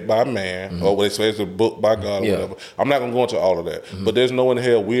created by man, or what they say it's a book by God or whatever. I'm not going to go into all of that. But there's no in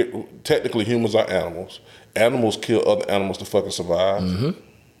hell, technically humans are animals. Animals kill other animals to fucking survive.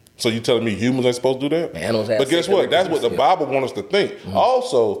 So you telling me humans ain't supposed to do that? Animals have but guess what? That's what the Bible wants us to think.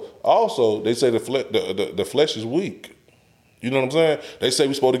 Also, they say the flesh is weak. You know what I'm saying? They say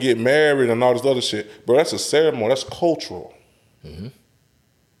we're supposed to get married and all this other shit. Bro, that's a ceremony. That's cultural.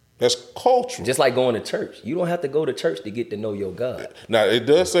 That's cultural. Just like going to church. You don't have to go to church to get to know your God. Now, it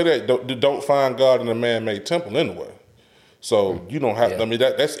does say that don't find God in a man-made temple anyway. So you don't have to, I mean,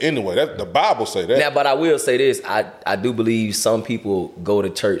 that's anyway. The Bible say that. Now, but I will say this. I do believe some people go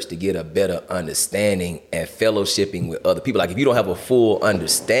to church to get a better understanding and fellowshipping with other people. Like if you don't have a full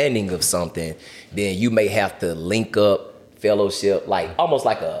understanding of something, then you may have to link up, fellowship, like almost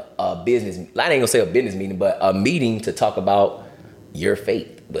like a business, I ain't gonna say a business meeting, but a meeting to talk about your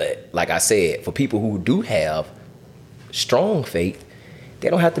faith. But like I said, for people who do have strong faith, they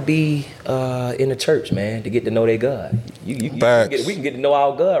don't have to be in the church, man, to get to know their God. We can get to know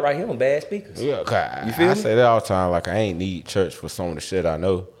our God right here on Bad Speakers. Yeah, you feel me? I say that all the time, like I ain't need church for some of the shit I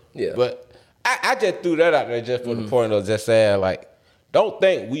know. Yeah. But I just threw that out there just for the point of just saying, like, don't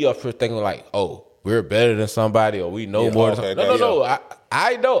think we up here thinking like, oh, we're better than somebody or we know more than somebody. No.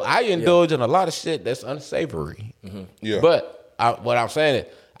 I know. I indulge in a lot of shit that's unsavory. Yeah. But what I'm saying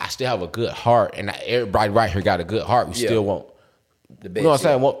is I still have a good heart, and everybody right here got a good heart. We still want the best. You know what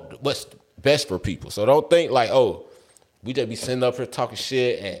I'm saying? What's best for people. So don't think like, oh, we just be sitting up here talking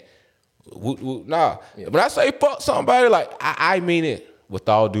shit and nah. Yeah. When I say fuck somebody, like I mean it with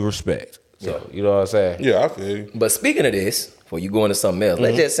all due respect. So you know what I'm saying? Yeah, I feel you. But speaking of this, before you go into something else,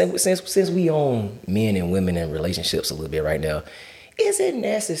 let's just since we own men and women in relationships a little bit right now, is it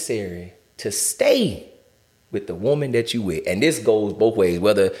necessary to stay with the woman that you with? And this goes both ways,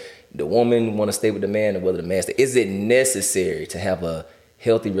 whether the woman want to stay with the man or whether the man stay. Is it necessary to have a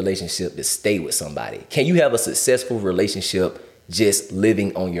healthy relationship to stay with somebody? Can you have a successful relationship just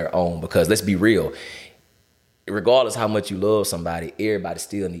living on your own? Because let's be real, regardless how much you love somebody, everybody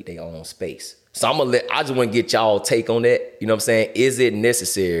still need their own space. So I just want to get y'all take on that. You know what I'm saying? Is it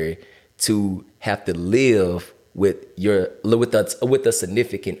necessary to have to live with a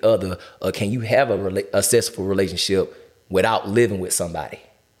significant other, or can you have a successful relationship without living with somebody?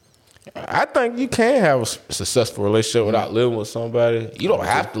 I think you can have a successful relationship without living with somebody. You don't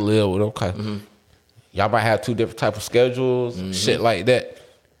have to live with them. Cause y'all might have two different type of schedules, shit like that.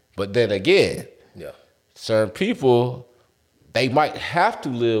 But then again, certain people, they might have to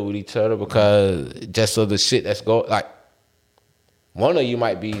live with each other because just of the shit that's going, like, one of you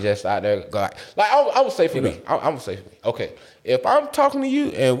might be just out there, like I'm gonna say for me. I'm gonna say for me. Okay, if I'm talking to you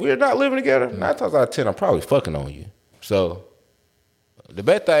and we're not living together, 9 times out of 10, I'm probably fucking on you. So the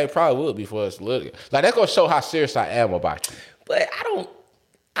best thing probably would be for us to live together. Like that's gonna show how serious I am about you. But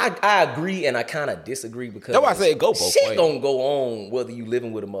I agree and I kind of disagree because that's why I say it go both ways. Shit gonna go on whether you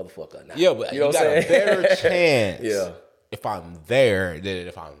living with a motherfucker or not. Yeah, but you got a better chance. If I'm there than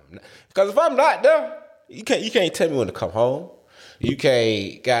if I'm not. Because if I'm not there, you can't tell me when to come home. You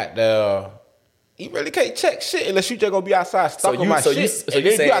can't you really can't check shit unless you just gonna be outside stalking my shit. And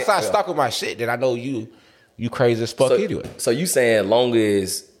if you outside stalking my shit, then I know you crazy as fuck anyway. So you saying long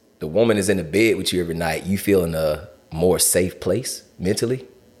as the woman is in the bed with you every night, you feel in a more safe place mentally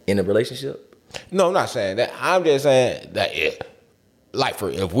in a relationship? No, I'm not saying that. I'm just saying that like for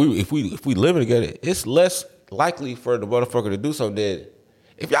if we living together, it's less likely for the motherfucker to do something that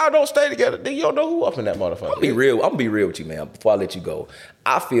if y'all don't stay together, then you don't know who up in that motherfucker. I'm gonna be real with you, man. Before I let you go,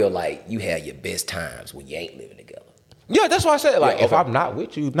 I feel like you had your best times when you ain't living together. Yeah, that's why I said like if okay. I'm not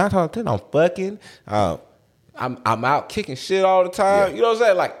with you, 9 times out of 10, I'm fucking. I'm out kicking shit all the time. Yeah. You know what I'm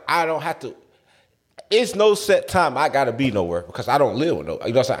saying? Like I don't have to. It's no set time I gotta be nowhere because I don't live with no.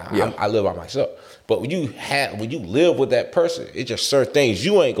 You know what I'm saying? Yeah. I live by myself. But when you live with that person, it's just certain things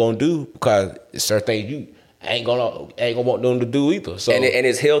you ain't gonna do because it's certain things you ain't gonna want them to do either. So and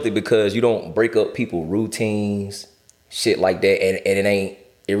it's healthy because you don't break up people's routines, shit like that, and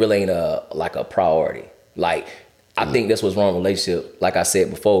it really ain't like a priority. Like I think that's what's wrong with relationship. Like I said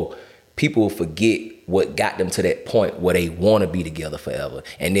before, people forget what got them to that point where they want to be together forever.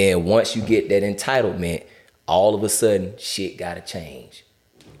 And then once you get that entitlement, all of a sudden shit gotta change.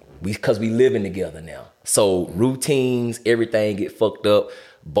 Because we living together now. So routines, everything get fucked up.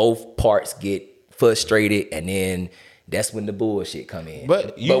 Both parts get frustrated, and then that's when the bullshit come in.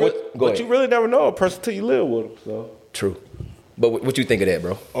 But you really never know a person till you live with them. So true. But what you think of that,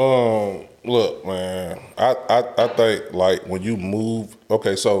 bro? Look, man, I think like when you move.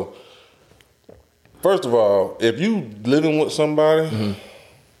 Okay, so first of all, if you living with somebody,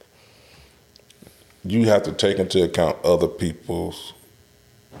 you have to take into account other people's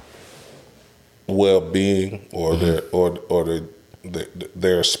well-being or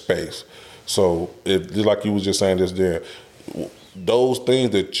their space. So if like you was just saying this there, those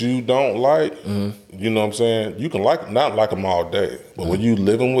things that you don't like, you know what I'm saying? You can not like them all day, but when you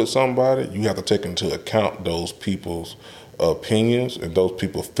living with somebody, you have to take into account those people's opinions and those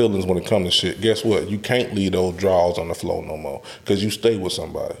people's feelings when it comes to shit. Guess what? You can't leave those drawers on the floor no more because you stay with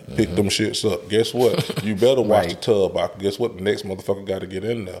somebody. Pick them shits up. Guess what? You better wash the tub out. Guess what? The next motherfucker got to get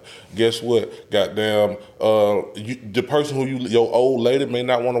in there. Guess what? Goddamn, the person your old lady may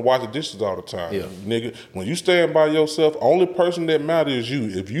not want to wash the dishes all the time. Yeah. Nigga, when you stand by yourself, only person that matters is you.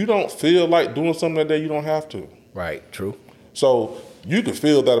 If you don't feel like doing something that day, you don't have to. Right, true. So you can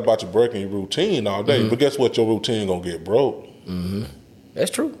feel that about you breaking your routine all day, but guess what? Your routine gonna get broke.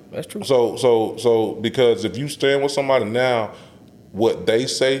 That's true. That's true. So because if you stand with somebody now, what they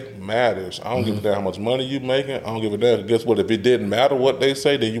say matters. I don't give a damn how much money you making. I don't give a damn. Guess what? If it didn't matter what they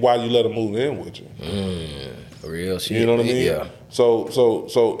say, then why you let them move in with you? Real shit. You know what I mean? Yeah. So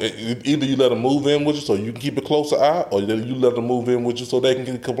either you let them move in with you so you can keep a closer eye, or you let them move in with you so they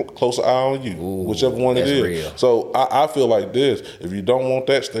can keep a closer eye on you. Whichever one it is. Real. So I feel like this: if you don't want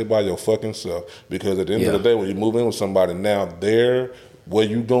that, stay by your fucking self. Because at the end of the day, when you move in with somebody, now where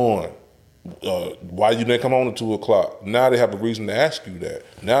you going? Why you didn't come on at 2:00? Now they have a reason to ask you that.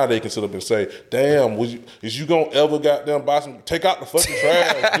 Now they can sit up and say, "Damn, is you gonna ever goddamn buy some? Take out the fucking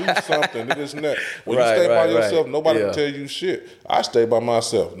trash, do something, this and that." When you stay by yourself, nobody can tell you shit. I stay by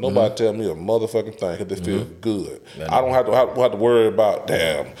myself. Nobody tell me a motherfucking thing because they feel good. I don't have to worry about.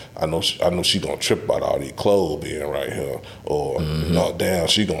 Damn, I know she gonna trip about all these clothes being right here, or no, damn,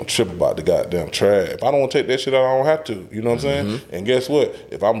 she gonna trip about the goddamn trash. If I don't want to take that shit out, I don't have to. You know what I'm saying? And guess what?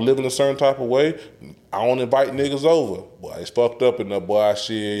 If I'm living a certain type of way, I don't invite niggas over. Boy, it's fucked up in there, boy.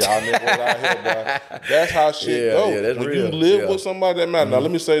 Shit, y'all niggas out here, boy. That's how shit go. Yeah, that's when real. you live with somebody that matters. Now, let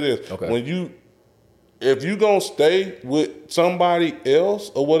me say this. Okay. If you gonna stay with somebody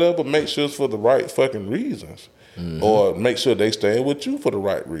else or whatever, make sure it's for the right fucking reasons. Or make sure they stay with you for the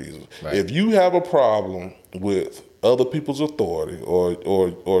right reasons. Right. If you have a problem with other people's authority,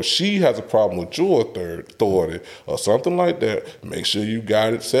 or she has a problem with your authority, or something like that, make sure you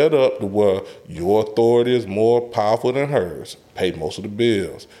got it set up to where your authority is more powerful than hers. Pay most of the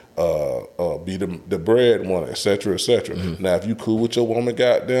bills, be the breadwinner, etc., etc. Now, if you cool with your woman,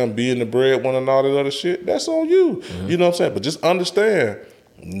 goddamn, being the breadwinner and all that other shit, that's on you. You know what I'm saying? But just understand,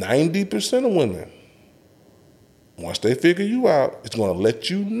 90% of women, once they figure you out, it's going to let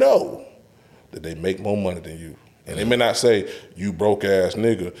you know that they make more money than you. And they may not say, you broke ass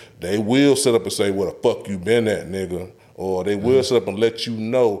nigga. They will sit up and say, where the fuck you been at, nigga? Or they will sit up and let you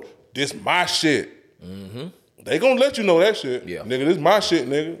know, this my shit. They gonna let you know that shit. Yeah. Nigga, this my shit,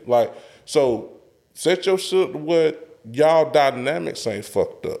 nigga. Like, so set your shit to where y'all dynamics ain't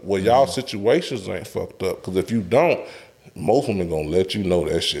fucked up, where y'all situations ain't fucked up. Because if you don't, most women gonna let you know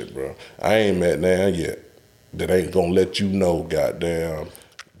that shit, bro. I ain't met nan yet that ain't gonna let you know, goddamn,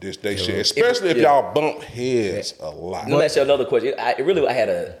 this they shit. Especially if y'all bump heads a lot. Let me ask you another question. It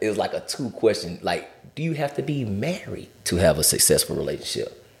was like a 2-question. Like, do you have to be married to have a successful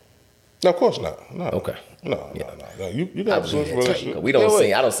relationship? No, of course not. No. Okay. No. You got a successful relationship.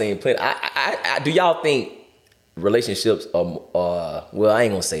 I don't see plenty. Do y'all think relationships well, I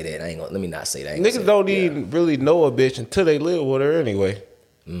ain't gonna say that. Let me not say that. Niggas don't even really know a bitch until they live with her anyway.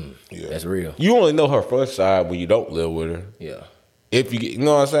 Yeah, that's real. You only know her front side when you don't live with her. Yeah. If you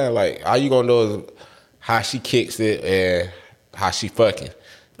know what I'm saying, like all you gonna know is how she kicks it and how she fucking.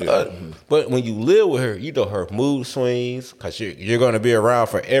 But when you live with her, you know her mood swings because you're gonna be around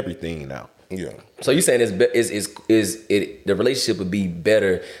for everything now. Yeah. So you saying the relationship would be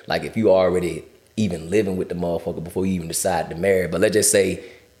better like if you already even living with the motherfucker before you even decide to marry? But let's just say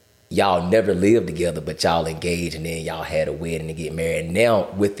y'all never lived together, but y'all engaged and then y'all had a wedding to get married. Now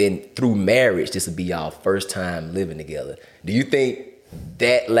through marriage, this would be y'all first time living together. Do you think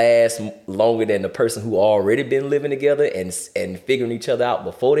that lasts longer than the person who already been living together and figuring each other out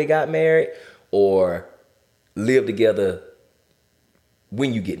before they got married, or live together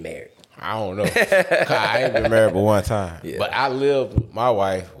when you get married? I don't know. I ain't been married but one time. Yeah. But I lived with my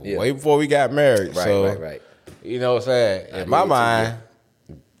wife way before we got married. Right. You know what I'm saying? In my mind,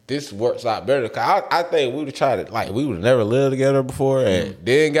 this works out better. Cause I think we would have tried to, like, we would have never lived together before and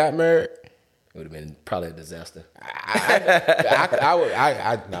then got married. It would have been probably a disaster.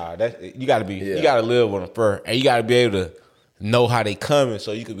 You gotta be, you gotta live with them first, and you gotta be able to know how they coming,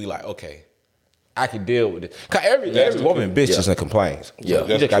 so you could be like, okay, I can deal with it. Cause every woman bitches and complains. Yeah,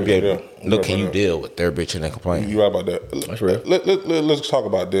 you just gotta be able to look. Can you deal with their bitching and complaining? You right about that. That's real. Let's talk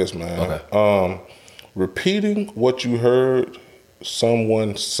about this, man. Okay. Repeating what you heard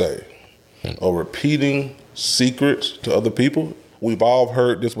someone say, or repeating secrets to other people. We've all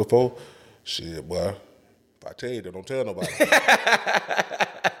heard this before. Shit, boy. If I tell you, don't tell nobody.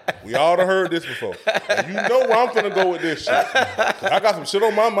 We all done heard this before. And you know where I'm finna go with this shit. I got some shit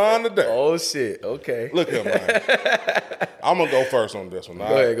on my mind today. Oh, shit. Okay. Look here, man. I'm gonna go first on this one. Go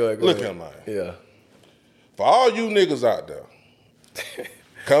ahead. Look here, man. Yeah. For all you niggas out there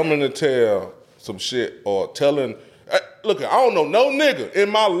coming to tell some shit or telling, look, I don't know no nigga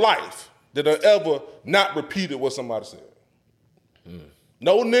in my life that have ever not repeated what somebody said.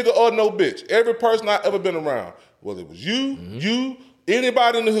 No nigga or no bitch. Every person I ever been around, whether it was you,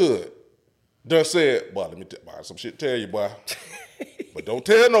 anybody in the hood, done said, boy, let me some shit tell you, boy. But don't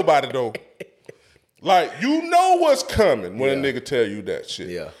tell nobody, though. Like, you know what's coming when a nigga tell you that shit.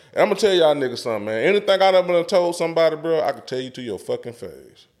 Yeah. And I'm going to tell y'all niggas something, man. Anything I ever told somebody, bro, I can tell you to your fucking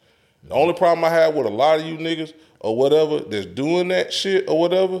face. The only problem I have with a lot of you niggas or whatever that's doing that shit or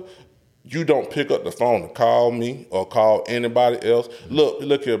whatever, you don't pick up the phone and call me or call anybody else.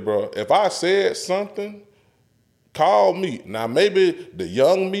 Look here, bro. If I said something, call me. Now, maybe the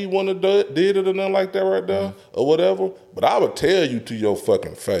young me wouldn't have did it or nothing like that right there or whatever, but I would tell you to your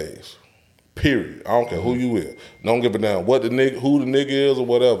fucking face. Period. I don't care who you is. Don't give a damn who the nigga is or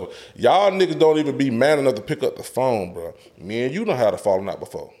whatever. Y'all niggas don't even be man enough to pick up the phone, bro. Me and you done had a falling out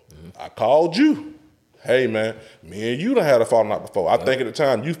before. I called you. Hey, man, me and you done had a falling out before. I think at the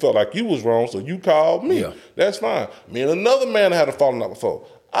time you felt like you was wrong, so you called me. Yeah. That's fine. Me and another man had a falling out before.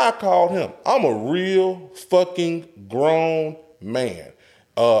 I called him. I'm a real fucking grown man.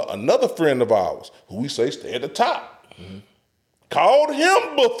 Another friend of ours, who we say stay at the top, called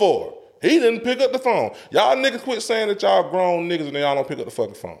him before. He didn't pick up the phone. Y'all niggas quit saying that y'all grown niggas and y'all don't pick up the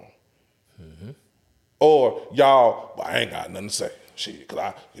fucking phone. Or y'all, well, I ain't got nothing to say. Shit, cause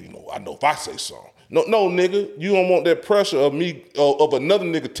I know if I say something. No, nigga, you don't want that pressure of me, of another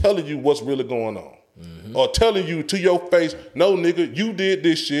nigga telling you what's really going on. Or telling you to your face, no, nigga, you did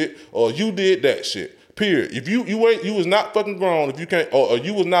this shit, or you did that shit. Period. If you was not fucking grown, if you can't, or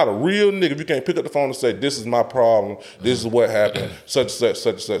you was not a real nigga, if you can't pick up the phone and say, this is my problem, this is what happened, such and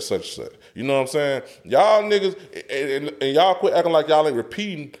such. You know what I'm saying? Y'all niggas, and y'all quit acting like y'all ain't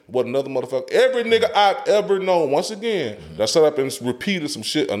repeating what another motherfucker, every nigga I've ever known, once again, that sat up and repeated some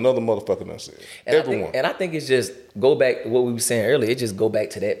shit another motherfucker done said. Everyone. I think it's just, go back to what we were saying earlier, it just go back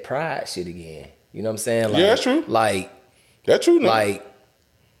to that pride shit again. You know what I'm saying? Like, yeah, that's true. Like, that's true. Now. Like,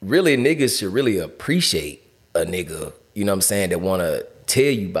 really, niggas should really appreciate a nigga, you know what I'm saying, that want to tell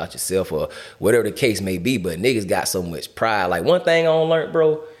you about yourself or whatever the case may be, but niggas got so much pride. Like, one thing I don't learn,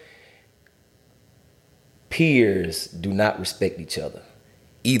 bro, peers do not respect each other.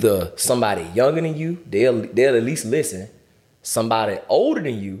 Either somebody younger than you, they'll at least listen. Somebody older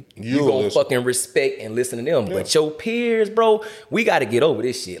than you gonna fucking respect and listen to them. Yeah. But your peers, bro, we gotta get over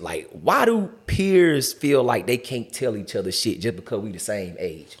this shit. Like, why do peers feel like they can't tell each other shit just because we the same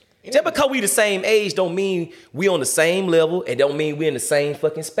age? Yeah. Just because we the same age don't mean we on the same level and don't mean we in the same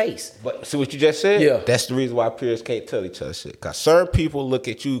fucking space. But see what you just said? Yeah. That's the reason why peers can't tell each other shit. Because certain people look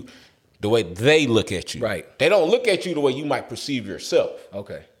at you the way they look at you. Right. They don't look at you the way you might perceive yourself.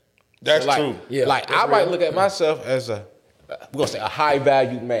 Okay. That's so true. Yeah. Like, I might look at myself as we're gonna say a high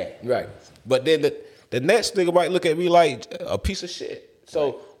valued man. Right. But then the next nigga might look at me like a piece of shit.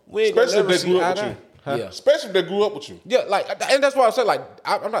 So we ain't Especially gonna if they grew up with you. Huh? Yeah. Especially if they grew up with you. Yeah, like, and that's why I said, like,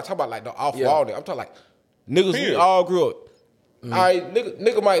 I'm not talking about like the off wall nigga. I'm talking like niggas we all grew up. All right,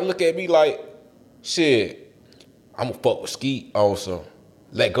 nigga might look at me like, shit, I'm gonna fuck with Skeet on some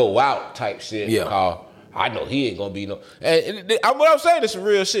let go out type shit. Yeah. Cause I know he ain't gonna be no. And what I'm saying is some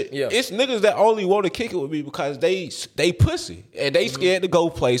real shit. Yeah. It's niggas that only want to kick it with me because they pussy and they scared to go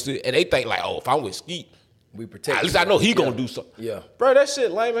places and they think like, oh, if I'm with Skeet, We protect. at least I know he gonna do something. Yeah. Bro, that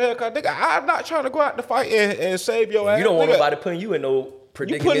shit lame as hell. Cause nigga, I'm not trying to go out to fight and save your ass. You don't want nigga. nobody putting you in no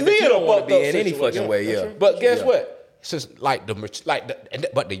predicament putting me that you in a don't want to be fucked in up any situation. fucking way. Yeah. But guess what? It's just like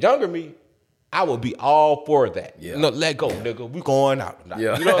but the younger me, I would be all for that. Yeah. No, let go, nigga. We going out.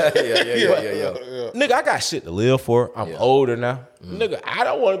 Yeah. You know what I'm saying? Yeah. Nigga, I got shit to live for. I'm older now. Nigga, I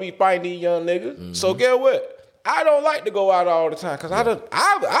don't want to be fighting these young niggas. So guess what? I don't like to go out all the time because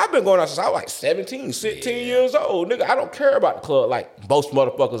I've been going out since I was like 17, 16 years old. Nigga, I don't care about the club like most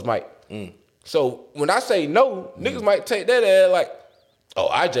motherfuckers might. So when I say no, niggas might take that as like, oh,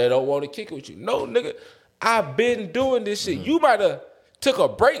 I just don't want to kick it with you. No, nigga, I've been doing this shit. You might have took a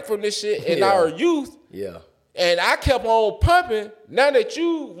break from this shit in our youth. Yeah. And I kept on pumping. Now that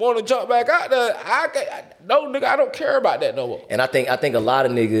you want to jump back out there, no, nigga, I don't care about that no more. And I think a lot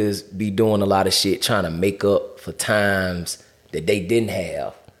of niggas be doing a lot of shit trying to make up for times that they didn't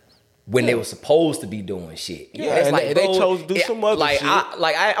have when they were supposed to be doing shit. Yeah, It's and like, they bro, chose to do some other like, shit.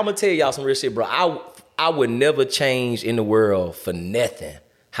 I'm gonna tell y'all some real shit, bro. I would never change in the world for nothing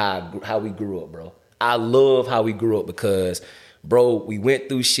how we grew up, bro. I love how we grew up because, bro, we went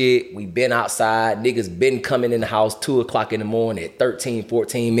through shit. We been outside. Niggas been coming in the house 2 o'clock in the morning at 13,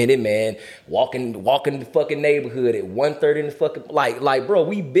 14 minute, man. Walking the fucking neighborhood at 1:30 in the fucking, like, bro,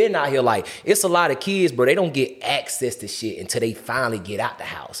 we been out here. Like, it's a lot of kids, bro. They don't get access to shit until they finally get out the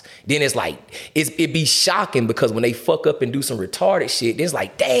house. Then it's like, it be shocking because when they fuck up and do some retarded shit, it's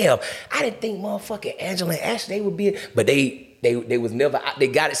like, damn, I didn't think motherfucking Angela and Ashley, they would be, but they was never, they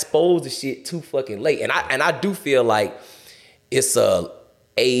got exposed to shit too fucking late. And I do feel like it's a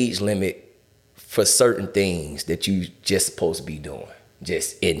age limit for certain things that you just supposed to be doing,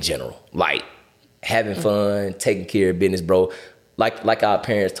 just in general. Like having fun, taking care of business, bro. Like our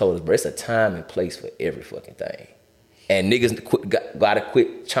parents told us, bro, it's a time and place for every fucking thing. And niggas gotta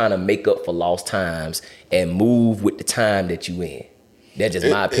quit trying to make up for lost times and move with the time that you in. That's just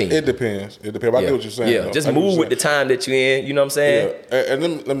my opinion. It depends. I get what you're saying. Yeah, just move with the time that you in. You know what I'm saying? Yeah.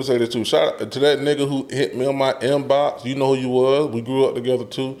 And let me say this too. Shout out to that nigga who hit me on my inbox. You know who you was. We grew up together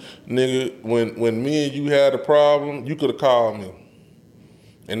too. Nigga, when me and you had a problem, you could have called me.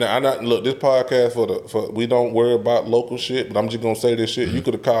 And look, this podcast for we don't worry about local shit, but I'm just gonna say this shit. You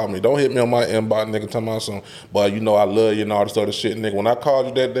could have called me. Don't hit me on my inbox, nigga, talking about something. But you know I love you and all this other shit, nigga. When I called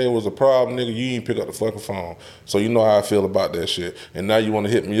you that day, it was a problem, nigga. You ain't pick up the fucking phone. So you know how I feel about that shit. And now you want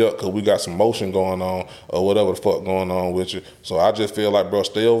to hit me up because we got some motion going on or whatever the fuck going on with you. So I just feel like, bro,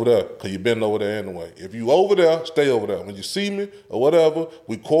 stay over there because you been over there anyway. If you over there, stay over there. When you see me or whatever,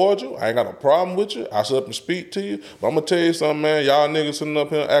 we cordial. I ain't got no problem with you. I sit up and speak to you. But I'm gonna tell you something, man. Y'all niggas sitting up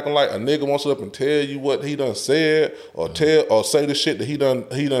here acting like a nigga wants to up and tell you what he done said or say the shit that he done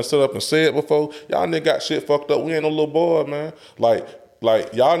set up and said before. Y'all nigga got shit fucked up. We ain't no little boy, man. Like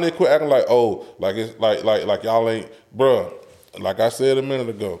y'all nigga quit acting like, oh, like it's like y'all ain't, bruh. Like I said a minute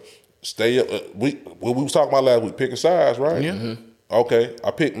ago, stay up. We was talking about last week, picking sides, right? Yeah. Mm-hmm. Okay,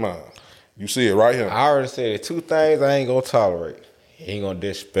 I picked mine. You see it right here. I already said 2 things I ain't gonna tolerate. Ain't gonna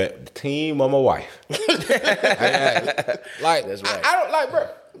disrespect the team or my wife. Like that's right. I don't like, bro.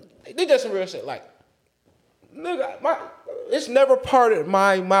 They just some real shit. Like, nigga, it's never parted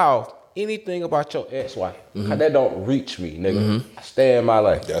my mouth anything about your ex-wife. Cause that don't reach me, nigga. I stay in my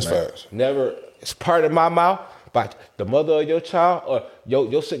life. That's facts. Never. It's part of my mouth about the mother of your child or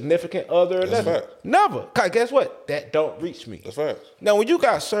your significant other. That's facts. Never. Cause guess what? That don't reach me. That's facts. Now, when you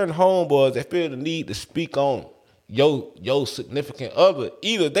got certain homeboys that feel the need to speak on your significant other,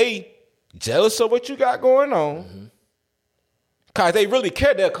 either they jealous of what you got going on, cause they really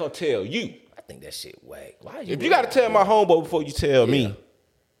care, they'll come tell you. I think that shit whack. If you gotta tell my homeboy before you tell me,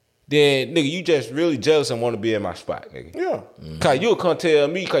 then nigga, you just really jealous and want to be in my spot, nigga. Yeah. Cause you'll come tell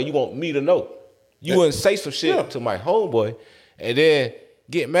me cause you want me to know. You wouldn't say some shit to my homeboy and then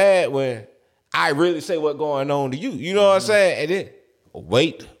get mad when I really say what's going on to you. You know what I'm saying? And then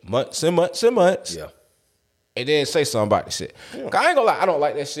wait months and months and months. Yeah. And then say something about the shit. Yeah. I ain't gonna lie, I don't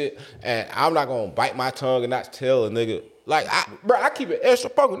like that shit. And I'm not gonna bite my tongue and not tell a nigga. Like, I keep it extra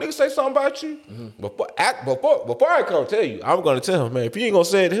funky. Nigga say something about you. Before I come tell you, I'm gonna tell him, man, if you ain't gonna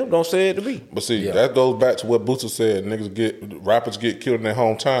say it to him, don't say it to me. But see, that goes back to what Booster said. Rappers get killed in their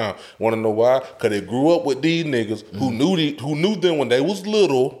hometown. Want to know why? Because they grew up with these niggas who knew them when they was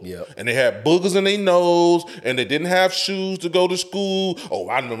little, and they had boogers in their nose, and they didn't have shoes to go to school. Oh,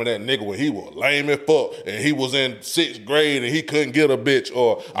 I remember that nigga when he was lame as fuck, and he was in 6th grade and he couldn't get a bitch.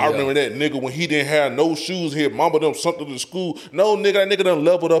 Or I remember that nigga when he didn't have no shoes, he had mama them something to school. No, nigga, that nigga done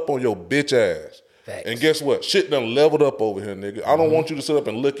leveled up on your bitch ass. Facts. And guess what? Shit done leveled up over here, nigga. I don't want you to sit up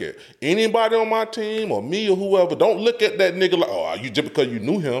and look at anybody on my team or me or whoever. Don't look at that nigga like, oh, you just because you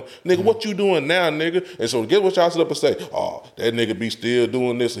knew him. Nigga, what you doing now, nigga? And so guess what y'all sit up and say? Oh, that nigga be still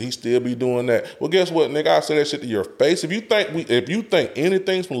doing this and he still be doing that. Well, guess what, nigga? I say that shit to your face. If you think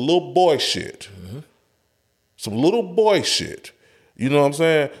anything's from little boy shit, some little boy shit, you know what I'm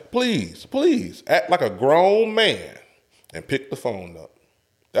saying? Please act like a grown man and pick the phone up.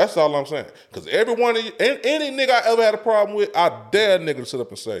 That's all I'm saying. Because any nigga I ever had a problem with, I dare nigga to sit up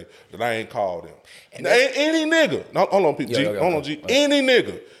and say that I ain't called him. Any nigga. No, hold on, G. Hold on, G. Any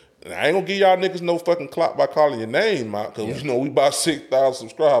nigga. And I ain't gonna give y'all niggas no fucking clout by calling your name out, because you know we about 6,000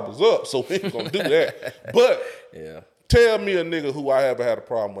 subscribers up, so we ain't gonna do that. But tell me a nigga who I ever had a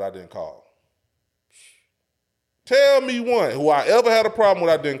problem with I didn't call. Tell me one who I ever had a problem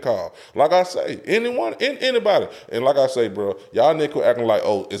with I didn't call. Like I say, anybody. And like I say, bro, y'all niggas acting like,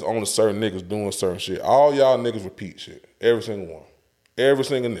 oh, it's only certain niggas doing certain shit. All y'all niggas repeat shit. Every single one. Every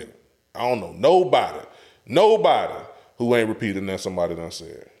single nigga. I don't know nobody who ain't repeating that somebody done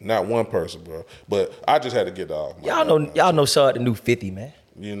said. Not one person, bro. But I just had to get off. Y'all know Shaw the new 50, man.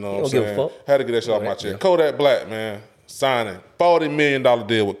 You know what I'm saying? Give a fuck. Had to get that shit off my chest. Kodak Black, man. Signing $40 million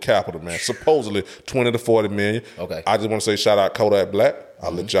deal with Capital, man. Supposedly 20 to 40 million. Okay. I just want to say shout out Kodak Black.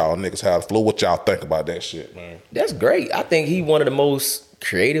 I'll let y'all niggas have the floor. What y'all think about that shit, man? That's great. I think he one of the most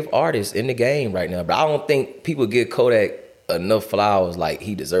creative artists in the game right now. But I don't think people give Kodak enough flowers like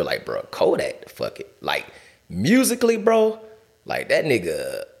he deserves. Like, bro, Kodak, fuck it. Like, musically, bro, like that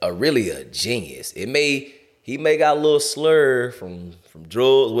nigga really a genius. He may got a little slur from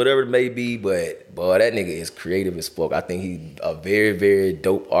drugs, whatever it may be, but boy, that nigga is creative as fuck. I think he's a very, very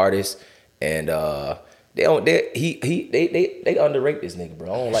dope artist, and they underrate this nigga,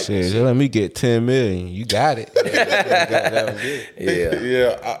 bro. I don't like this shit. Let me get 10 million. You got it.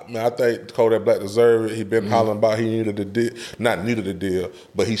 I think Kodak Black deserved it. He been hollering about he needed a deal, not needed a deal,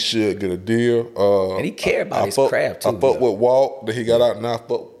 but he should get a deal. And he care about his craft too. I fuck with Walk that he got out now.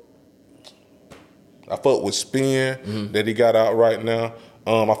 I fuck with Spin that he got out right now.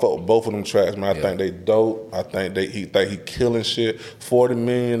 I fuck with both of them tracks, man. I think they dope. I think he killing shit. $40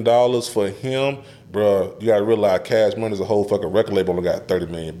 million for him, bro. You gotta realize Cash Money's a whole fucking record label only got $30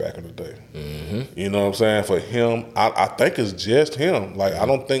 million back in the day. You know what I'm saying? For him, I think it's just him. Like, I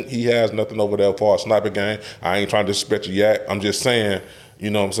don't think he has nothing over there for a sniper game. I ain't trying to disrespect you yet. I'm just saying,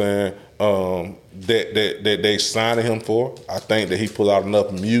 you know what I'm saying? That they signing him for. I think that he put out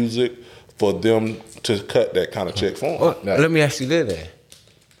enough music for them to cut that kind of check for him. Well, let me ask you this then.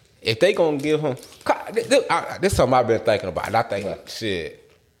 If they gonna give him, this is something I've been thinking about. And I think,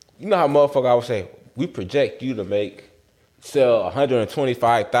 shit, you know how motherfucker I would say, we project you to sell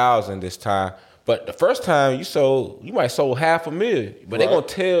 125,000 this time, but the first time you might sold $500,000, but they gonna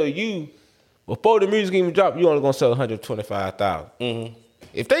tell you before the music even drop, you only gonna sell 125,000.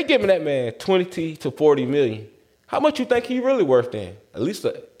 If they giving that man 20 to 40 million, how much you think he really worth then? At least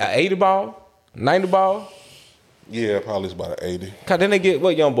an 80 ball, 90 ball? Yeah, probably it's about an 80. Cause then they get,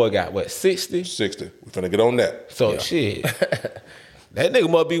 what young boy got, 60? 60. We finna get on that. So shit. That nigga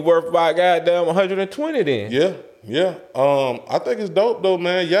must be worth by goddamn 120 then. Yeah. I think it's dope though,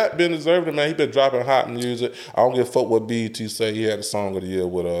 man. Yacht been deserving, man. He been dropping hot music. I don't give a fuck what BET say. He had a song of the year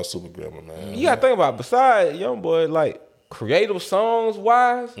with Super Grandma, man. You gotta think about it. Besides young boy, like, creative songs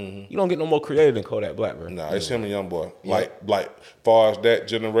wise, you don't get no more creative than Kodak Black, bro. Nah, it's him and Young Boy. Like far as that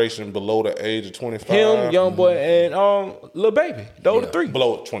generation below the age of 25. Him, Young Boy, and Lil Baby. Those the three.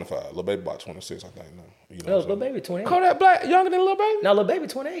 Below 25. Lil Baby about 26, I think now. You know Lil Baby 28. Kodak Black younger than Lil Baby? No, Lil Baby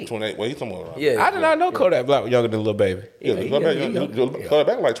 28. 28. Well, he's somewhere around. Yeah. I did not know Kodak Black was younger than Lil Baby. Kodak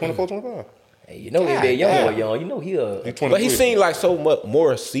Black like 24, 25. Hey, you know that young boy, young. You know but he seemed like so much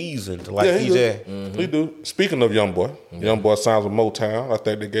more seasoned. Like he do. Speaking of Young Boy, Young Boy signs with Motown. I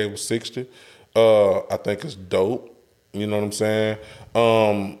think they gave him 60. I think it's dope. You know what I'm saying?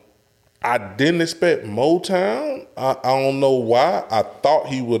 I didn't expect Motown. I don't know why. I thought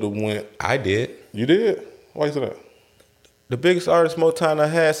he would have went. I did. You did? Why you say that? the biggest artist Motown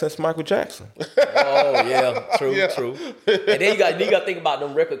had since Michael Jackson. Oh yeah, true. And then you got to think about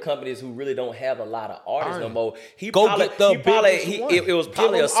them record companies who really don't have a lot of artists no more. It was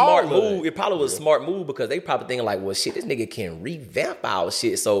probably a smart move. It probably was a smart move because they probably thinking like, well, shit, this nigga can revamp our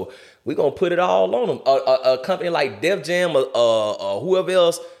shit, so we gonna put it all on them. A company like Def Jam or whoever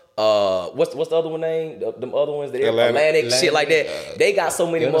else. What's the other one name? Them other ones that Atlantic shit like that. They got so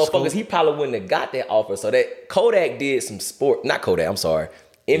many motherfuckers. He probably wouldn't have got that offer. So that Kodak did some sport. Not Kodak. I'm sorry.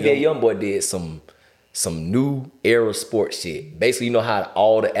 NBA YoungBoy did some new era sports shit. Basically, you know how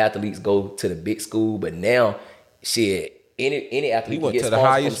all the athletes go to the big school, but now shit, any athlete can get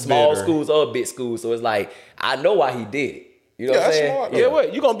sponsored from small schools or big schools. So it's like I know why he did it. You know what I'm saying? Smart, yeah,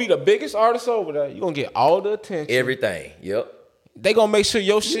 what? You gonna be the biggest artist over there. You gonna get all the attention. Everything. Yep. They gonna make sure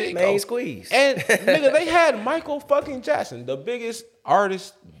your shit main squeeze. And nigga, they had Michael fucking Jackson, the biggest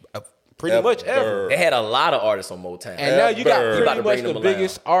artist pretty much ever. They had a lot of artists on Motown. And now you got pretty much the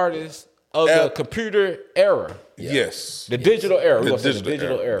biggest artist of the computer era. Yes. The digital era. The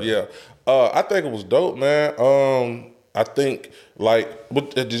digital era. Yeah. I think it was dope, man. I think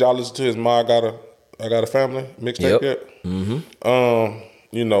did y'all listen to his Ma I Got a Family mixtape yet? Mm-hmm.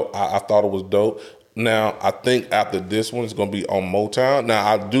 You know, I thought it was dope. Now, I think after this one, it's going to be on Motown. Now,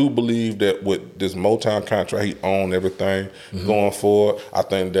 I do believe that with this Motown contract, he owned everything going forward. I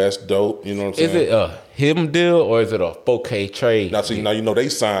think that's dope. You know what I'm saying? Is it a him deal or is it a 4K trade? Now, see, you know, they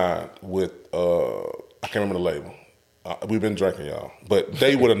signed with, I can't remember the label. We've been drinking, y'all. But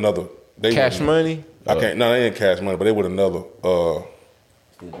they with another. Cash Money? No, they ain't Cash Money, but they with another.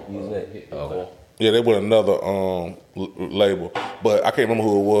 Yeah, they with another label, but I can't remember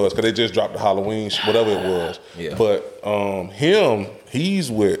who it was because they just dropped the Halloween, whatever it was. Yeah. But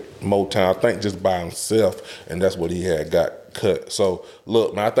he's with Motown, I think just by himself, and that's what he had got cut. So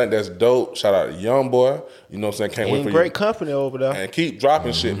look, man, I think that's dope. Shout out to YoungBoy. You know what I'm saying? Can't wait for great company over there. And keep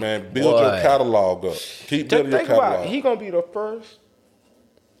dropping shit, man. Build your catalog up. Keep building your catalog. He gonna be the first.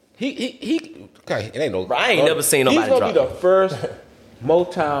 He okay. It ain't no. I ain't never seen nobody drop. He's gonna be the first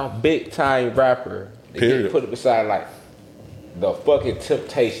Motown big time rapper that get put it beside like the fucking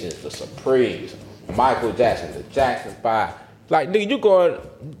Temptations, the Supremes, Michael Jackson, the Jackson 5. Like nigga,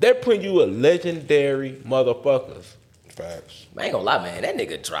 they're putting you a legendary motherfuckers. Facts. I ain't gonna lie, man. That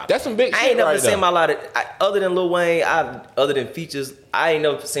nigga dropped. That's some big shit. I ain't never right seen other than Lil Wayne, other than Features, I ain't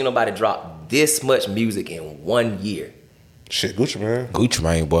never seen nobody drop this much music in 1 year. Shit, Gucci Mane. Gucci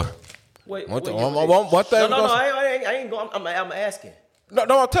Mane, boy. Wait, one thing. I ain't going. I'm asking.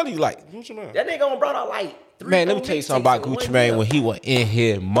 No, I'm telling you, like Gucci Mane. That nigga brought out like 3. Man, let me tell you something about Gucci Mane when he was in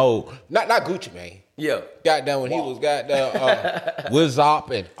his mode. Not Gucci Mane. Yeah. Goddamn, when he was goddamn Wizop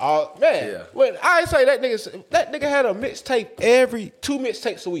and all. Man, yeah. When I say that nigga had a mixtape every 2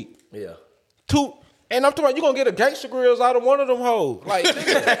 mixtapes a week. Yeah. 2. And I'm talking about you gonna get a Gangsta Grills out of one of them hoes. Like,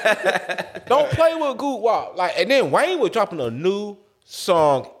 nigga, don't play with Goot Wop. Like, and then Wayne was dropping a new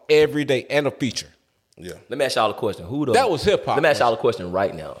song every day and a feature. Yeah. Let me ask y'all a question. That was hip hop. Let me ask y'all a question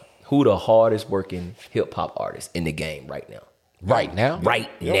right now. Who the hardest working hip hop artist in the game right now? Right now? Right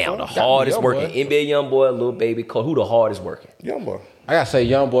now. The hardest working. NBA YoungBoy, Lil Baby, Cole. Who the hardest working? YoungBoy. I gotta say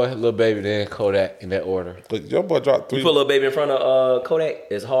YoungBoy, Lil Baby, then Kodak in that order. Look, YoungBoy dropped 3. You put Lil Baby in front of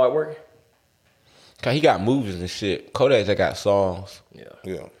Kodak is hard working? Cause he got movies and shit. Kodak just got songs.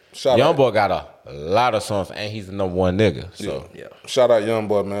 Yeah. YoungBoy got a lot of songs, and he's the #1 nigga. So yeah. Shout out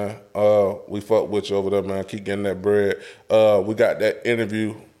YoungBoy, man. We fuck with you over there, man. Keep getting that bread. We got that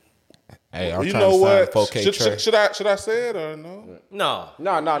interview. Hey, I'm trying to sign 4K should I say it or no? No. We're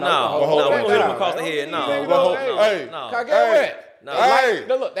gonna hit him across the head. No. Hey. Hey.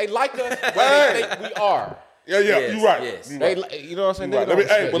 Look, they like us, but they think we are. Yeah, yes, you right. Yes. You know what I'm saying?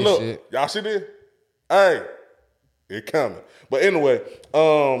 Right. But look, y'all see this? Hey, it coming. But anyway,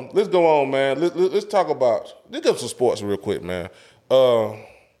 let's go on, man. Let's talk about. Let's get some sports real quick, man. Tom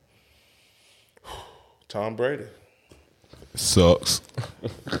Brady sucks.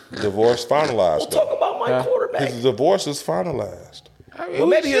 Divorce finalized. We'll talk about my quarterback. His divorce is finalized. Well,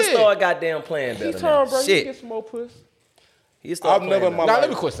 maybe he'll start goddamn playing better. Tom Brady Shit. get some more pussy. I've never in my life. Let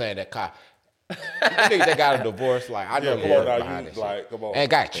me quit saying that, Kyle. Niggas that got a divorce, like I know behind this shit. Come on. And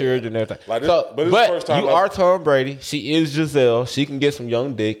got children and everything. Like this, but this first time you are Tom Brady. She is Giselle. She can get some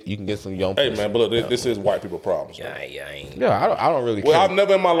young dick. You can get some young. Hey man, but look, this is white people problems. Yeah, I don't really. Well, care. I've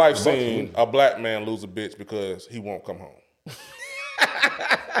never in my life seen a black man lose a bitch because he won't come home.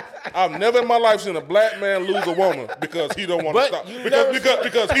 I've never in my life seen a black man lose a woman because he don't want to stop.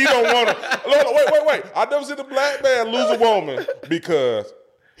 Because he don't want to. Wait. I've never seen a black man lose a woman because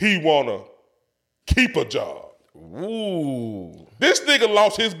he want to keep a job. Ooh. This nigga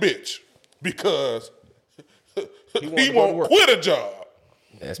lost his bitch because He won't quit a job.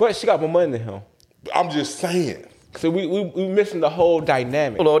 But she got more money than him. I'm just saying. So we missing the whole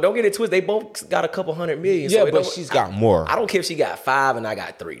dynamic. Hold on, don't get it twisted. They both got a couple $100 million. Yeah, so but she's got more. I don't care if she got 5 and I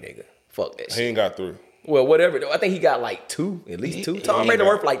got 3, nigga. Fuck that shit. He ain't got 3. Well, whatever. I think he got like 2, at least 2. Tom Brady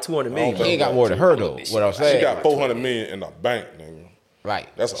worth like $200 million. He ain't got more than her though. What I'm saying. She got $400 million in the bank, nigga. Right.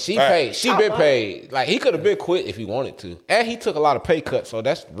 That's a she fact. paid. She been paid. Like he could have been quit if he wanted to, and he took a lot of pay cuts. So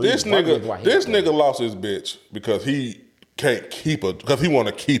that's really This nigga lost his bitch because he can't keep because he want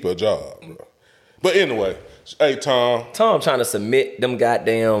to keep a job. Bro. But anyway, hey Tom trying to submit them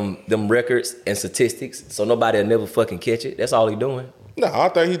records and statistics so nobody will never fucking catch it. That's all he doing. No, I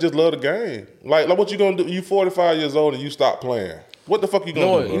think he just love the game. Like what you gonna do? You 45 years old and you stop playing. What the fuck you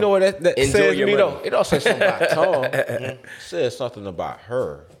gonna do? You know what that Enjoy says to your me money. though? It don't say something about Tom. It says something about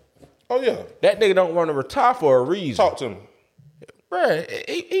her. Oh yeah, that nigga don't want to retire for a reason. Talk to him. Bruh,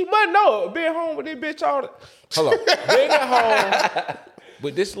 he must know being home with this bitch all the Hold on. Being at home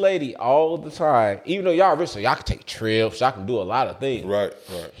with this lady all the time, even though y'all rich, so y'all can take trips, y'all can do a lot of things. Right.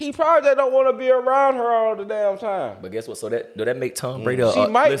 He probably just don't want to be around her all the damn time. But guess what? So do that make Tom Brady She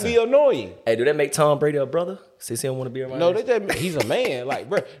might be annoying. Hey, do that make Tom Brady a brother? Since he don't want to be around No, he's a man. Like,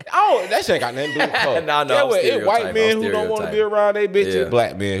 bro, that shit ain't got nothing to do with color. No, it's white men who don't want to be around their bitch. Yeah. It's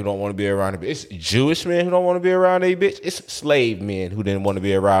black men who don't want to be around their bitch. It's Jewish men who don't want to be around their bitch. It's slave men who didn't want to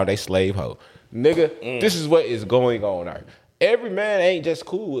be around their slave hoe. Nigga, this is what is going on there. Every man ain't just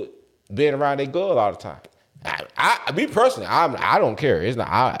cool with being around their girl all the time. Me personally, I don't care. It's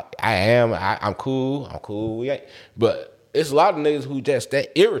not. I'm cool. I'm cool. We ain't. But it's a lot of niggas who just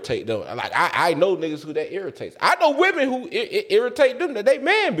that irritate them. Like I know niggas who that irritates. I know women who it irritate them that they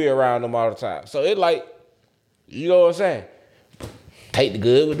man be around them all the time. So it like, you know what I'm saying? Take the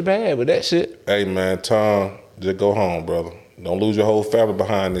good with the bad with that shit. Hey man, Tom, just go home, brother. Don't lose your whole family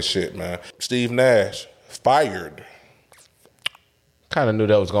behind this shit, man. Steve Nash fired. Kind of knew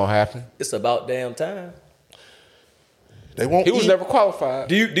that was gonna happen. It's about damn time. They won't. He was never qualified.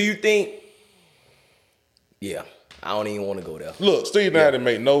 Do you think? Yeah, I don't even want to go there. Look, Steve Nash didn't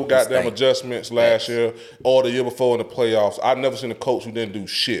make no goddamn adjustments last year or the year before in the playoffs. I've never seen a coach who didn't do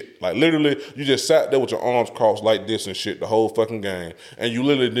shit. Like literally, you just sat there with your arms crossed like this and shit the whole fucking game, and you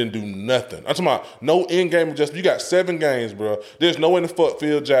literally didn't do nothing. I'm talking about no in-game adjustment. You got 7 games, bro. There's no way in the fuck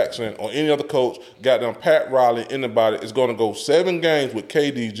Phil Jackson or any other coach, goddamn Pat Riley, anybody is going to go 7 games with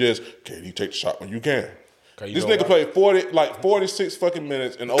KD. KD take the shot when you can. This nigga played 46 fucking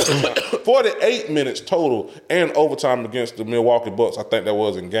minutes in overtime, 48 minutes total and overtime against the Milwaukee Bucks. I think that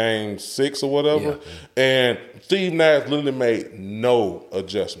was in game 6 or whatever. Yeah. And Steve Nash literally made no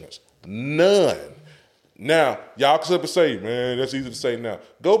adjustments. None. Now, y'all can simply say, man, that's easy to say now.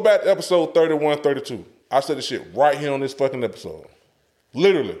 Go back to episode 31, 32. I said this shit right here on this fucking episode.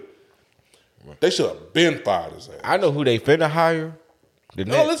 Literally. They should have been fired his ass. I know who they finna hire.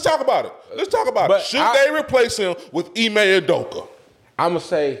 No, let's talk about it. But should they replace him with Ime Udoka? I'm going to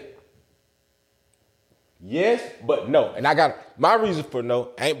say yes, but no. And I got my reason for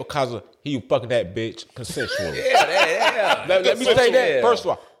no ain't because of he fucking that bitch consensually. Yeah. Let me say that. First of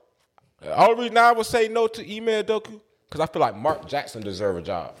all, the only reason I would say no to Ime Udoka because I feel like Mark Jackson deserve a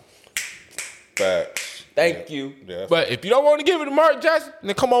job. Facts. Thank you. Yeah. But if you don't want to give it to Mark Jackson,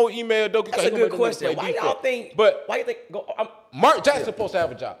 then come on with Ime Udoka. That's a good question. Why y'all think? Mark Jackson's supposed to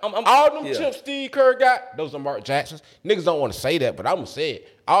have a job. All them chips Steve Kerr got, those are Mark Jackson's. Niggas don't want to say that, but I'm going to say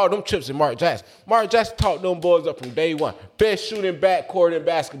it. All them chips in Mark Jackson. Mark Jackson taught them boys up from day one. Best shooting backcourt in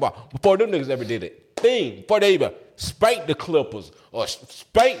basketball. Before them niggas ever did it. Before they even spanked the Clippers or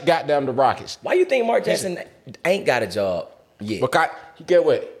spanked goddamn the Rockets. Why you think Mark Jackson ain't got a job yet? Because, get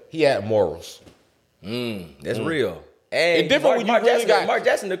what? He had morals. That's real. And it's different Mark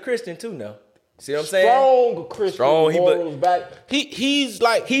Jackson the Christian too now. See what I'm saying? Strong Christian morals back. He's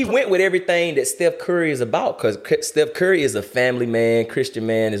like he went with everything that Steph Curry is about because Steph Curry is a family man, Christian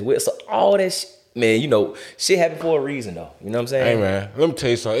man as well. So all that shit, man, you know, shit happened for a reason though. You know what I'm saying? Hey man, let me tell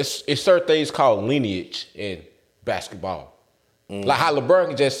you something. It's certain things called lineage in basketball. Like how LeBron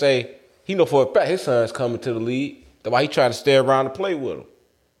can just say he know for a fact his son's coming to the league. That's why he trying to stay around to play with him.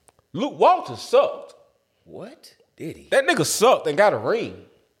 Luke Walton sucked. What? Did he? That nigga sucked and got a ring.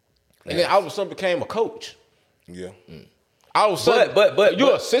 And then all of a sudden became a coach. Yeah. All of a sudden, but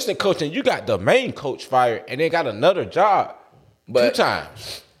you're assistant coach and you got the main coach fired and then got another job 2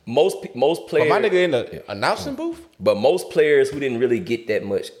 times. Most players. But my nigga in the announcing booth? But most players who didn't really get that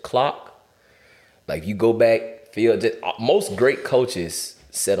much clock, like you go back, most great coaches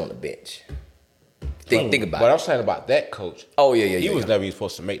sat on the bench. Think about it. But I'm saying about that coach. Oh, yeah. He was never even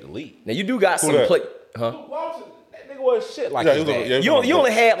supposed to make the league. Now, you do got some play. Huh? Luke Walton, that nigga boy shit like that. You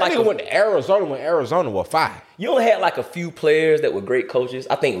only had like went to Arizona when Arizona was fire. You only had like a few players that were great coaches.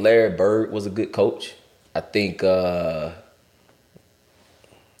 I think Larry Bird was a good coach. I think Larry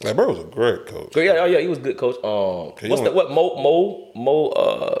Bird was a great coach. Yeah, he was a good coach. Mo?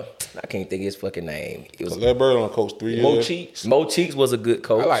 I can't think of his fucking name. It was Larry Bird only coached 3 years. Mo Cheeks was a good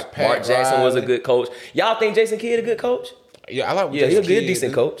coach. I like Pat Mark Jackson Riley. was a good coach. Y'all think Jason Kidd a good coach? Yeah, I like. Yeah, he's a good,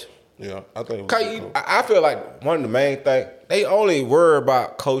 decent coach. Yeah, I think. It was I feel like one of the main things they only worry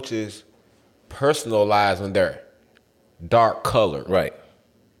about coaches' personal lives when they're dark colored. Right.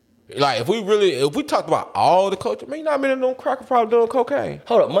 Like if we talked about all the coaches, man, not many of them crackers probably doing cocaine.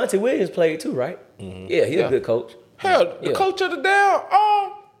 Hold up, Monty Williams played too, right? Mm-hmm. Yeah, he's a good coach. Hell, the coach of the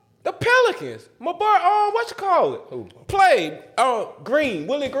the Pelicans, my boy, what you call it? Who? Played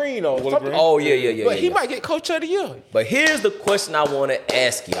Willie Green or something. Green? Oh yeah. But he might get coach of the year. But here's the question I want to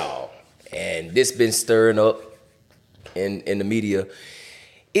ask y'all, and this been stirring up in the media: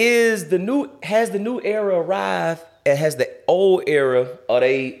 has the new era arrived, and has the old era are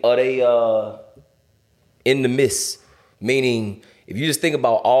they in the mist? Meaning, if you just think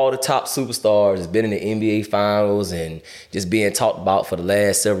about all the top superstars that's been in the NBA Finals and just being talked about for the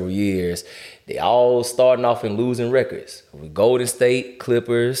last several years, they all starting off in losing records. With Golden State,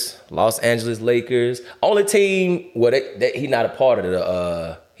 Clippers, Los Angeles Lakers. Only team he not a part of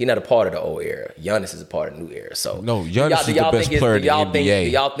the old era. Giannis is a part of the new era. So no, Giannis is the best player in the NBA.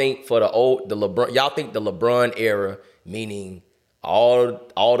 Do y'all think for the LeBron? Y'all think the LeBron era, meaning all the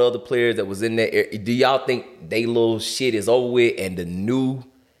other players that was in that era, do y'all think they little shit is over with and the new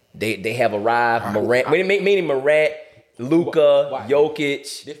they have arrived? Meaning Morant, Luka,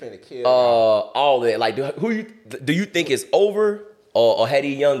 Jokic, all that. Like, do you think it's over, or had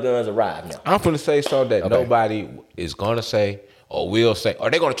these young guns arrived now? I'm finna say something that nobody is gonna say or will say,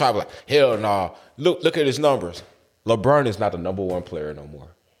 or they're gonna try to be like, hell nah. Look at his numbers. LeBron is not the number one player no more.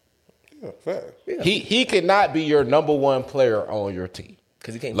 Yeah, fact. Yeah. He cannot be your number one player on your team.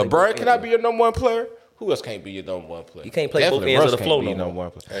 Because he can't. LeBron cannot be your number one player. Who else can't be your number one player? He can't play both ends of the floor no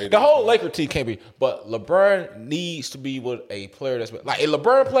more. The whole Laker team can't be. But LeBron needs to be with a player that's like if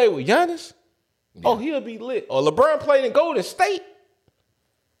LeBron played with Giannis, he'll be lit. Or LeBron played in Golden State,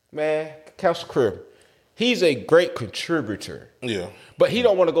 man, Couch Crib. He's a great contributor. Yeah. But he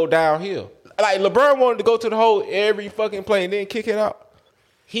don't want to go downhill. Like LeBron wanted to go to the hole every fucking play and then kick it out.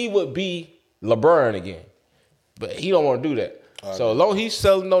 He would be LeBron again. But he don't want to do that. So as long as he's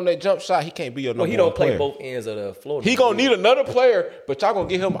selling on that jump shot, he can't be your number one player. He don't play both ends of the floor. He gonna need another player, but y'all gonna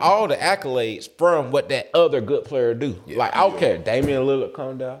give him all the accolades from what that other good player do. Yeah, like, I don't care. Damian Lillard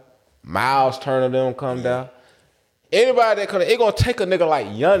come down. Miles Turner them come down. Anybody that come down, it gonna take a nigga like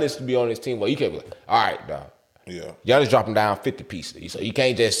Giannis to be on his team. Well, you can't be like, all right, dog. Yeah. Giannis dropping down 50 pieces. So you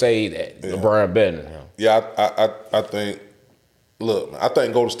can't just say that LeBron better than him. Yeah, I think. Look, I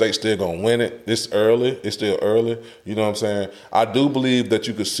think Golden State's still going to win it. It's early. It's still early. You know what I'm saying? I do believe that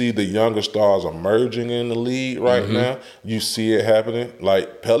you could see the younger stars emerging in the league right now. You see it happening.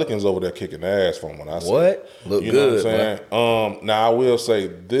 Like, Pelicans over there kicking ass from when I see what? Look you good, know what I'm saying? Now, I will say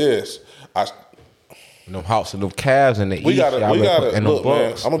this. Them Hawks and them Cavs and the East. We gotta and look,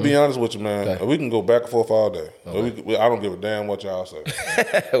 man. Bucks. I'm gonna be honest with you, man. Okay. We can go back and forth all day. I don't give a damn what y'all say.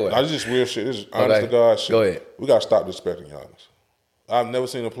 It's just real shit. This is honest to God shit. Go ahead. We gotta stop disrespecting Giannis. I've never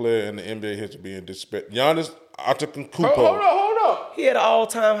seen a player in the NBA history being disrespected. Giannis Antetokounmpo. Hold on. He had an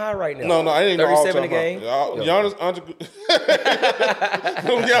all-time high right now. No, I ain't 37 a game. Giannis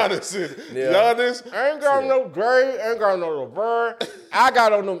Antetokounmpo. Giannis. I ain't got no Dre, ain't got no LeBron. I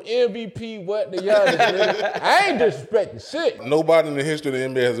got on them MVP what the Giannis. Nigga. I ain't disrespecting shit. Nobody in the history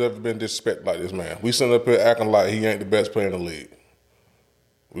of the NBA has ever been disrespected like this man. We sitting up here acting like he ain't the best player in the league.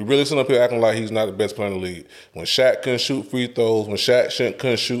 We really sitting up here acting like he's not the best player in the league. When Shaq couldn't shoot free throws, when Shaq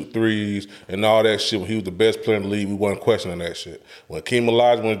couldn't shoot threes and all that shit, when he was the best player in the league, we wasn't questioning that shit. When Hakeem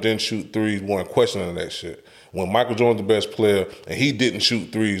Olajuwon didn't shoot threes, we weren't questioning that shit. When Michael Jordan's the best player and he didn't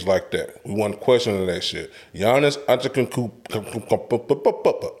shoot threes like that, we weren't questioning that shit. Giannis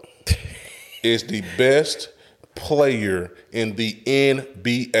Antetokounmpo is the best player in the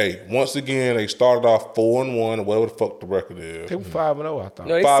NBA. Once again, they started off 4-1 or whatever the fuck the record is. They were 5-0, I thought.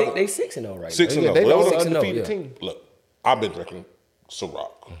 No, they 6-0 right 6-0. They Whatever the the- undefeated team. Look, I've been drinking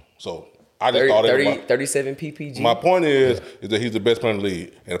Ciroc. So I just thought everybody. 37 PPG. My point is that he's the best player in the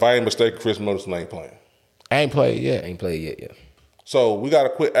league. And if I ain't mistaken, Chris Middleton ain't playing. I ain't played yet. Ain't played yet, yeah. So we got to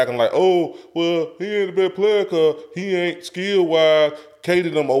quit acting like, oh, well, he ain't the best player because he ain't skill-wise. Katie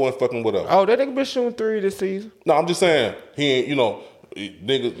them and fucking whatever. Oh, that nigga been shooting 3 this season. No, I'm just saying, he ain't,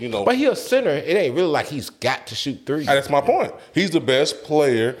 Niggas, you know. But he a center. It ain't really like he's got to shoot threes. That's my point. He's the best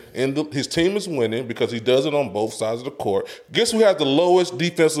player his team is winning because he does it on both sides of the court. Guess who has the lowest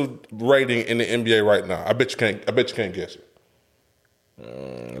defensive rating in the NBA right now? I bet you can't guess it.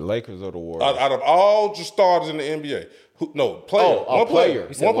 Lakers or the Warriors? Out of all the starters in the NBA. Player. One player.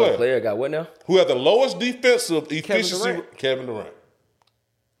 You said one player got what now? Who had the lowest defensive efficiency? Kevin Durant.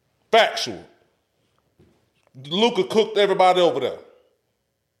 Factual. Luka cooked everybody over there.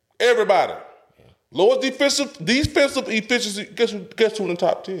 Everybody. Yeah. Lowest defensive efficiency. Guess who in the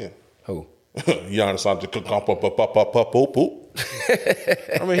top 10? Who? Giannis Antetokounmpo.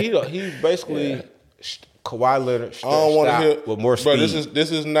 I mean, he's basically Kawhi Leonard. I don't want to hear with more speed. Bro,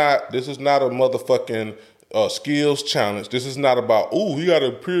 this is not a motherfucking skills challenge. This is not about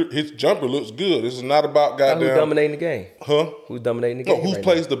his jumper looks good. This is not about goddamn. Who's dominating the game? Huh? Who's dominating the game? No, who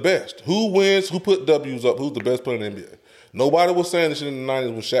plays the best? Who wins? Who put W's up? Who's the best player in the NBA? Nobody was saying this shit in the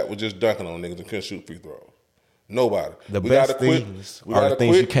 90s when Shaq was just dunking on niggas and couldn't shoot free throws. Nobody. The best things are the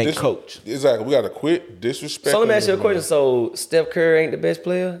things you can't coach. Exactly. We got to quit disrespecting. So let me ask you a question. So Steph Curry ain't the best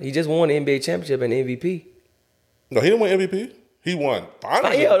player? He just won the NBA championship and MVP. No, he didn't win MVP. He won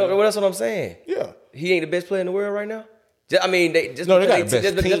finals. Yeah, that's what I'm saying. Yeah. He ain't the best player in the world right now? He has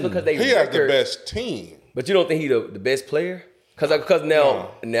the best team. But you don't think he the best player? Because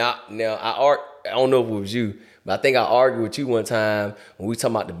now I don't know if it was you, but I think I argued with you one time when we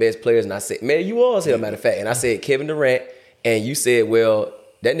talking about the best players, and I said, man, you all said, matter of fact, and I said Kevin Durant, and you said, well,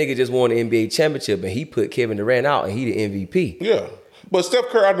 that nigga just won the NBA championship, and he put Kevin Durant out, and he the MVP. Yeah. But Steph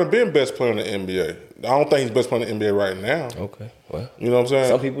Curry hasn't been best player in the NBA. I don't think he's best player in the NBA right now. Okay, well, you know what I'm saying?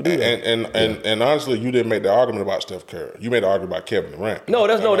 Some people do that. And honestly, you didn't make the argument about Steph Curry. You made the argument about Kevin Durant.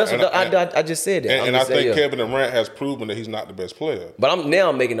 I just said that. I think Kevin Durant has proven that he's not the best player. But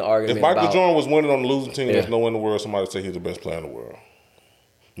I'm making the argument. If Michael Jordan was winning on the losing team, there's no way in the world somebody would say he's the best player in the world.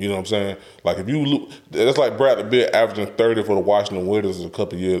 You know what I'm saying? Like if you look, that's like Bradley Beal averaging 30 for the Washington Wizards a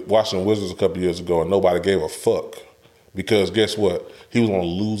couple years ago, and nobody gave a fuck. Because guess what? He was on a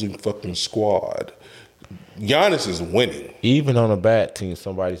losing fucking squad. Giannis is winning. Even on a bad team,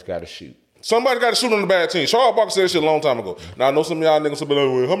 somebody's got to shoot. Somebody got to shoot on the bad team. Charles Barkley said that shit a long time ago. Now, I know some of y'all niggas be like,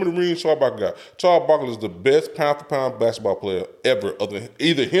 well, how many rings Charles Barkley got? Charles Barkley is the best pound-for-pound basketball player ever, other than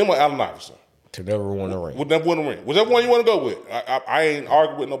either him or Allen Iverson. To never win a ring. Would never win a ring. Whichever one you want to go with. I ain't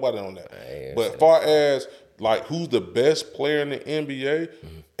arguing with nobody on that. But as far as, like, who's the best player in the NBA,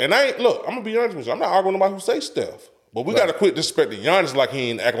 and I'm going to be honest with you, I'm not arguing with nobody who say Steph. But we got to quit disrespecting Giannis like he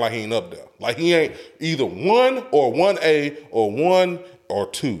ain't acting like he ain't up there. Like he ain't either 1 or 1A or 1 or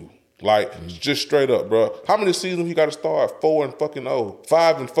 2. Like just straight up, bro. How many seasons he got to start? 4 and fucking 0,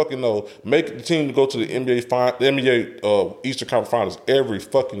 5 and fucking 0. Make the team to go to the NBA Eastern Conference Finals every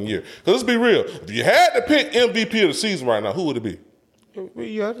fucking year. Because let's be real. If you had to pick MVP of the season right now, who would it be?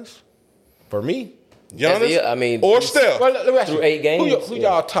 Giannis. For me, Giannis or Steph. Well, let me ask through 8 games. Who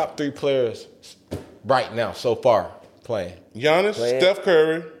y'all top 3 players right now so far? Playing. Giannis, Steph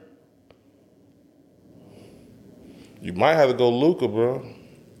Curry. You might have to go Luka, bro.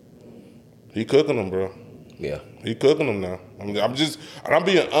 He cooking them, bro. Yeah. He cooking them now. I'm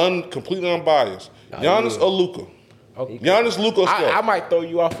being completely unbiased. Giannis or Luka? Okay. Giannis, Luka, or Steph? I might throw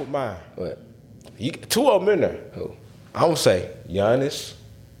you off with mine. What? 2 of them in there. Who? I'm going to say Giannis,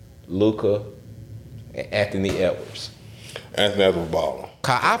 Luka, and Anthony Edwards. Anthony Edwards balling.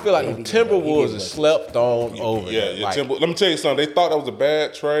 I feel like the Timberwolves is slept on over. Yeah, let me tell you something. They thought that was a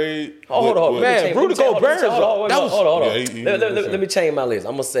bad trade. Hold on. Man, Rudy Gobert. Hold on. Let me change my list.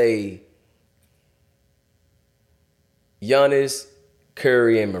 I'm going to say Giannis,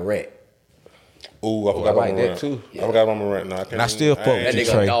 Curry, and Morant. Ooh, I forgot about Morant. Too. Yeah. I forgot about Morant. No, I still fuck with you,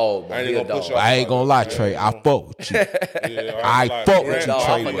 Trey. I ain't gonna lie, Trey. I fuck with you. I fuck with you, Trey.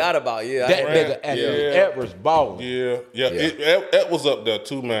 I forgot about that nigga Edwards balling. Yeah. It was up there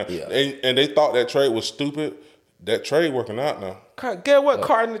too, man. Yeah. And they thought that trade was stupid. That trade working out now. Get what?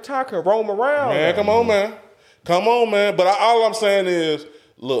 Carton and Tom can roam around. Man, come on, man. But all I'm saying is,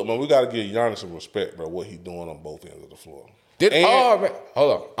 look, man, we got to give Giannis some respect, bro. What he doing on both ends of the floor.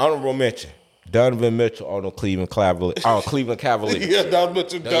 Hold on. Honorable mention. Donovan Mitchell on the Cleveland Cavaliers. Yeah, Donovan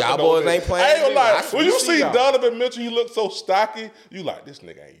Mitchell. Y'all boys ain't playing. I ain't gonna lie. When you see Donovan Mitchell, he look so stocky. You like, this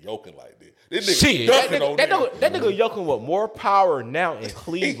nigga ain't yoking like this. This nigga that nigga yoking with more power now in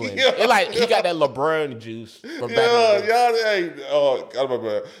Cleveland. It's like he got that LeBron juice from back in the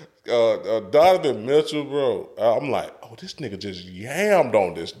day. Donovan Mitchell, bro. I'm like, this nigga just yammed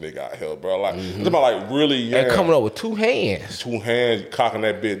on this nigga out here, bro. Like, it's about like really yammed. And coming up with 2 hands. 2 hands, cocking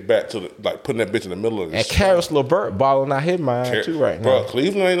that bitch back to the, like putting that bitch in the middle of the And Karis LeVert balling out his mind too right now. Bro,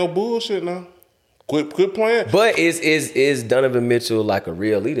 Cleveland ain't no bullshit now. Quit playing. But is Donovan Mitchell like a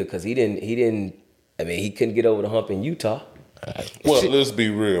real leader? Because he didn't. I mean, he couldn't get over the hump in Utah. Well, let's be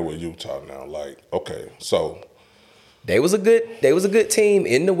real with Utah now. Like, okay, so they was a good team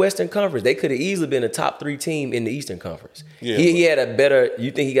in the Western Conference. They could have easily been a top 3 team in the Eastern Conference. Yeah, he had a better.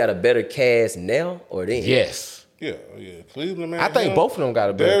 You think he got a better cast now or then? Yes. Yeah. Cleveland, man. I think both of them got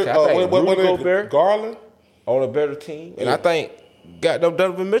a better cast. I think Rudy Gobert Garland on a better team, and I think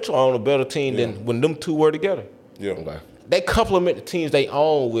Donovan Mitchell on a better team than when them two were together. Yeah. Okay. They complement the teams they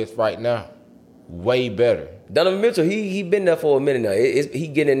own with right now way better. Donovan Mitchell, he been there for a minute now. He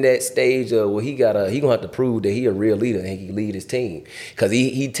getting in that stage of where he gonna have to prove that he a real leader and he can lead his team. Cause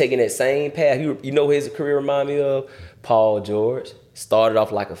he taking that same path. You know his career remind me of Paul George. Started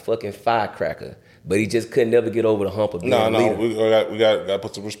off like a fucking firecracker, but he just couldn't never get over the hump of being a leader. We got to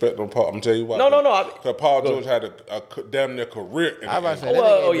put some respect on Paul. I'm gonna tell you why. No. Because Paul George had a damn near career. I was about to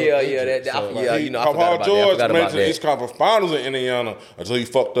say Paul George made to the East Conference Finals in Indiana until he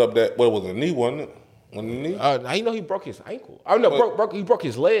fucked up that. What was the knee? Wasn't it? You know he broke his ankle. He broke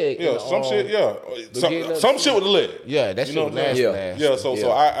his leg. Yeah, some shit. Yeah, some shit with the leg. Yeah, that's nasty. Yeah, so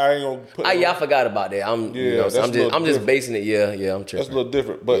I ain't gonna put. I forgot about that. I'm just basing it. Yeah, I'm tripping. That's a little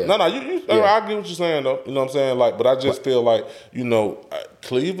different, but no, I get what you're saying though. You know what I'm saying? Like, but I just feel like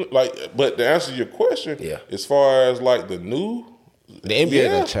Cleveland. Like, but to answer your question, as far as like the NBA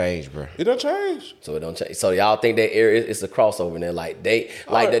done changed, bro. It done changed. So it don't change. So y'all think that area it's a crossover in there? Like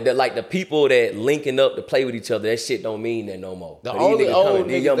the people that linking up to play with each other. That shit don't mean that no more. The only old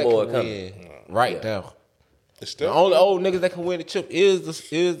niggas young that boy can coming win now. The only old niggas that can win the chip is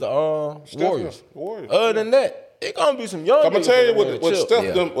the Warriors. Other than that, it gonna be some young. I'm gonna tell you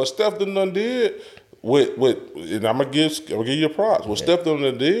what Steph done did. And I'm gonna give you props. What Steph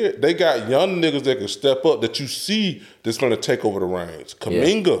done did, they got young niggas that can step up that you see that's gonna take over the reins.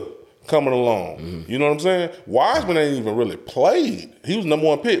 Kuminga coming along. Mm-hmm. You know what I'm saying? Wiseman ain't even really played. He was number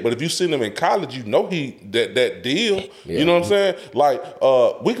 1 pick, but if you seen him in college, you know he that deal. Yeah. You know what I'm saying? Like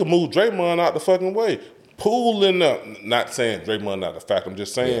we could move Draymond out the fucking way. Poole in the, not saying Draymond not a fact. I'm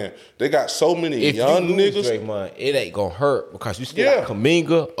just saying they got so many young niggas. Draymond, it ain't gonna hurt because you still got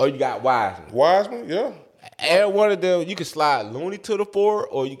Kuminga or you got Wiseman. Wiseman, yeah. And one of them, you can slide Looney to the 4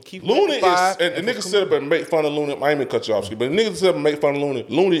 or you can keep Looney is, and niggas sit up and make fun of Looney. I ain't mean to cut you off, but niggas sit up and make fun of Looney.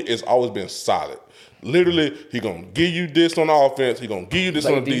 Looney has always been solid. Literally, he gonna give you this on the offense. He gonna give you this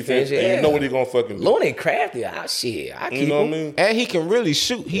on the defense, and you know what he gonna fucking do. Looney crafty. I keep him. You know what I mean? And he can really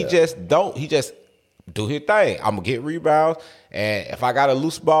shoot. He just do his thing. I'm gonna get rebounds, and if I got a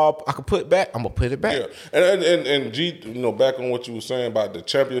loose ball I can put back, I'm gonna put it back. Yeah, and G, back on what you were saying about the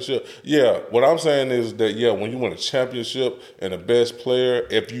championship. Yeah, what I'm saying is that when you win a championship and the best player,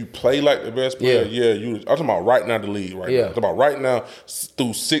 if you play like the best player, I'm talking about right now the league now. I'm talking about right now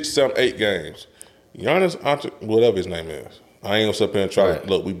through 6, 7, 8 games. Giannis, whatever his name is, I ain't gonna sit up here and try to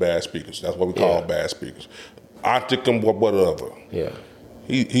look. We bad speakers. That's what we call bad speakers. Antetokounmpo, whatever. Yeah.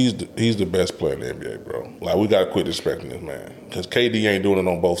 He's the best player in the NBA, bro. Like, we gotta quit disrespecting this man because KD ain't doing it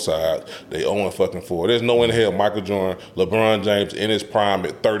on both sides. They 0-4. There's no in hell Michael Jordan, LeBron James in his prime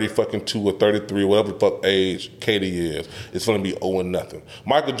at 32 or 33, whatever the fuck age KD is, it's gonna be 0-0.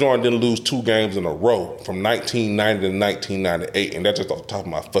 Michael Jordan didn't lose 2 games in a row from 1990 to 1998, and that's just off the top of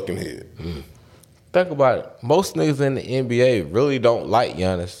my fucking head. Mm. Think about it. Most niggas in the NBA really don't like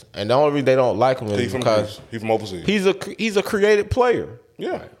Giannis, and the only reason they don't like him is because he's from overseas. He's a creative player.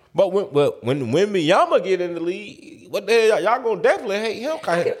 Yeah. But when Wembanyama get in the league, what the hell, y'all gonna definitely hate him?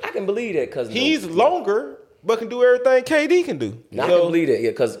 I can believe that because he's longer, but can do everything KD can do. I can believe that,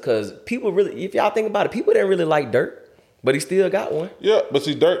 because people really, if y'all think about it, people didn't really like Dirk, but he still got one. Yeah, but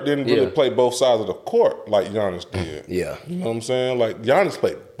see, Dirk didn't really play both sides of the court like Giannis did. Yeah. You know what I'm saying? Like, Giannis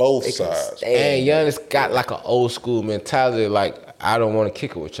played both sides. And Giannis got like an old school mentality, like, I don't want to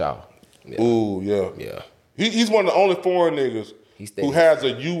kick it with y'all. Yeah. Ooh, yeah. Yeah. He's one of the only foreign niggas who has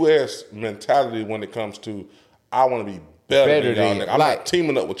a U.S. mentality when it comes to, I want to be better than y'all niggas. I'm not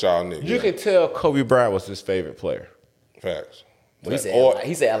teaming up with y'all niggas. You can tell Kobe Bryant was his favorite player. Facts. Well,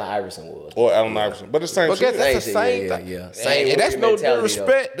 he said Allen Iverson was. Or Allen Iverson. But the same shit. That's the same thing. Yeah. And that's no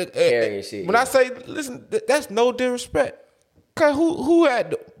disrespect. Carrying shit. When I say, listen, that's no disrespect. Cause who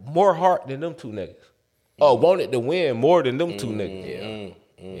had more heart than them 2 niggas? Or wanted to win more than them 2 niggas?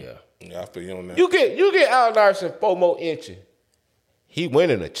 Yeah, I feel you on that. You get Allen Iverson 4 more inches. He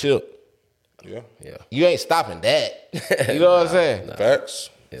winning a chip. Yeah. You ain't stopping that. You know what I'm saying? Facts.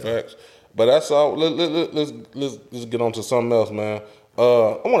 But that's all. Let's get on to something else, man. I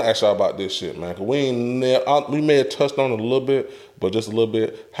want to ask y'all about this shit, man. Cause we may have touched on it a little bit, but just a little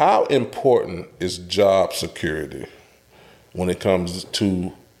bit. How important is job security when it comes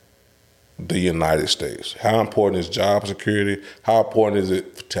to the United States. How important is job security? How important is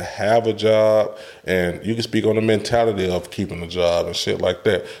it to have a job? And you can speak on the mentality of keeping a job and shit like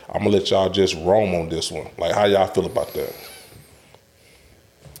that. I'm gonna let y'all just roam on this one. Like, how y'all feel about that?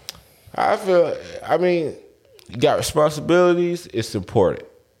 I mean, you got responsibilities, it's important.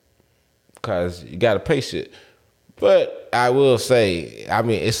 Because you got to pay shit. But I will say, I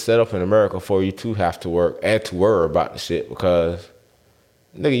mean, it's set up in America for you to have to work and to worry about the shit because,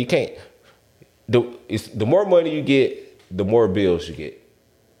 nigga, you can't. The more money you get, the more bills you get.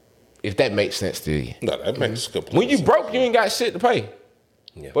 If that makes sense to you. No, that makes complete sense. When you broke, you ain't got shit to pay.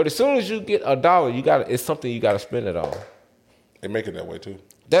 Yeah. But as soon as you get $1, it's something you got to spend it on. They make it that way too.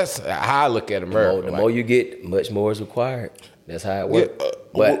 That's how I look at America. The more you get, much more is required. That's how it works. Yeah,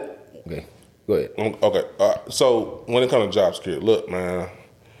 but okay, go ahead. Okay, so when it comes to job security, look, man.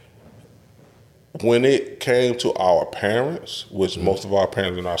 When it came to our parents, which most of our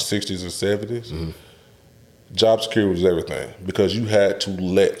parents in our 60s and 70s, job security was everything because you had to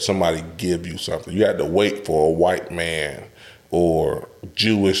let somebody give you something. You had to wait for a white man or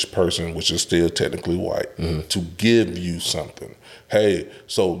Jewish person, which is still technically white, to give you something. Hey,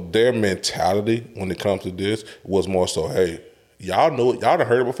 so their mentality when it comes to this was more so, hey, y'all know it, y'all done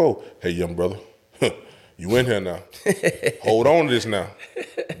heard it before. Hey, young brother, you in here now. Hold on to this now.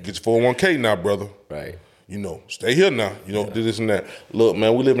 Get your 401k now, brother. Right. You know, stay here now. You know, do this and that. Look,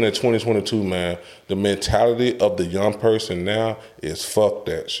 man, we living in 2022, man. The mentality of the young person now is fuck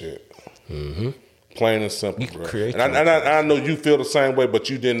that shit. Plain and simple, bro. And I know you feel the same way, but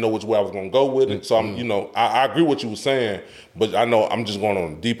you didn't know which way I was gonna go with it. So I'm, you know, I agree with what you were saying, but I know I'm just going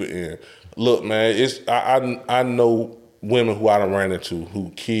on the deeper end. Look, man, I know women who I done ran into who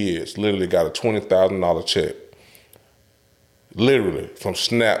kids literally got a $20,000 check, literally from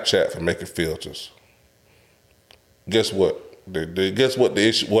Snapchat for making filters. Guess what? Guess what the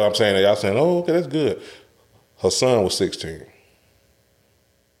issue? What I'm saying? Y'all saying, oh, okay, that's good. Her son was 16.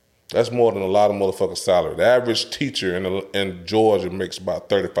 That's more than a lot of motherfuckers' salary. The average teacher in Georgia makes about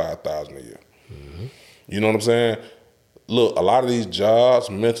 $35,000 a year. You know what I'm saying? Look, a lot of these jobs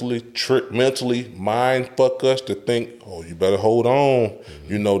mentally mind fuck us to think, oh, you better hold on.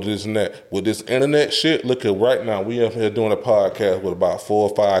 You know, this and that. With this internet shit, look at right now, we up here doing a podcast with about 4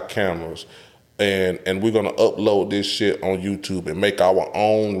 or 5 cameras, and we're gonna upload this shit on YouTube and make our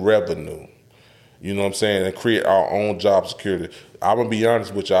own revenue. You know what I'm saying? And create our own job security. I'm gonna be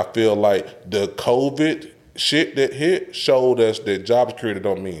honest with you. I feel like the COVID shit that hit showed us that job security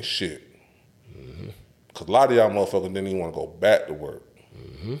don't mean shit. Cause a lot of y'all motherfuckers didn't even want to go back to work.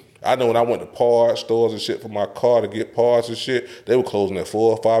 I know when I went to parts stores and shit for my car to get parts and shit, they were closing at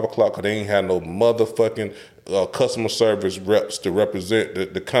 4 or 5 o'clock because they ain't had no motherfucking customer service reps to represent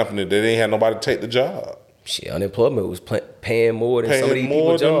the company. They ain't had nobody to take the job. Shit, unemployment was paying more than some of these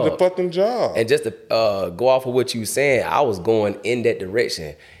people's jobs. Paying more than the fucking job. And just to go off of what you were saying, I was going in that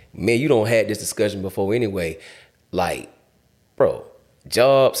direction. Man, you don't had this discussion before anyway. Like, bro,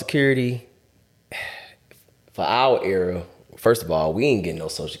 job security for our era, first of all, we ain't getting no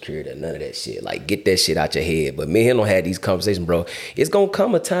social security or none of that shit. Like, get that shit out your head. But me and him don't have these conversations, bro. It's gonna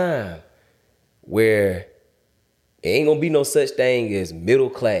come a time where it ain't gonna be no such thing as middle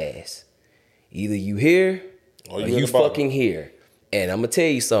class. Either you here or you fucking here. And I'm gonna tell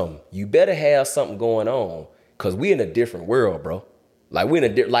you something. You better have something going on, cause we in a different world, bro. Like we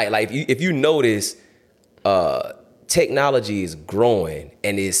in a like if you notice, technology is growing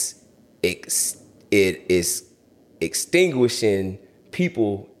and it is extinguishing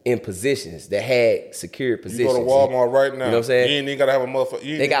people in positions that had secure positions. You go to Walmart right now. You know what I'm saying? You ain't even gotta have a motherfucker.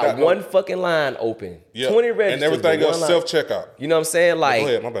 They got one fucking line open. Yep. 20 registers. And everything else self-checkout. You know what I'm saying? Like, go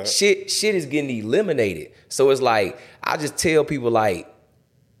ahead, my bad. shit is getting eliminated. So it's like, I just tell people, like,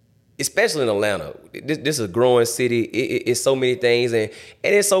 especially in Atlanta, this is a growing city. It's so many things, and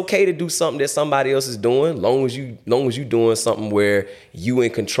it's okay to do something that somebody else is doing, long as you doing something where you in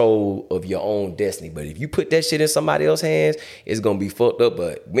control of your own destiny. But if you put that shit in somebody else's hands, it's gonna be fucked up.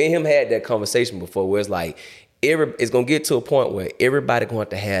 But me and him had that conversation before, where it's like, it's gonna get to a point where everybody gonna have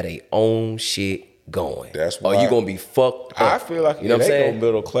to have their own shit going. That's why. Or you gonna be fucked up. I feel like, you know what I'm saying?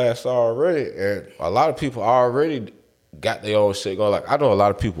 Middle class already, and a lot of people already got their own shit going. Like, I know a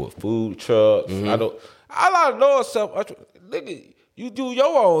lot of people with food trucks. I know stuff. Nigga, you do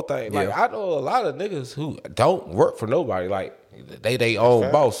your own thing. Like, I know a lot of niggas who don't work for nobody. Like, they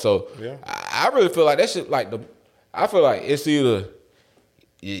own boss. So I really feel like that shit. Like I feel like it's either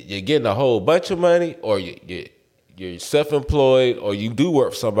you're getting a whole bunch of money, or you're self-employed, or you do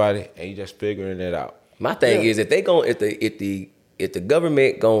work for somebody and you just figuring it out. My thing is, if the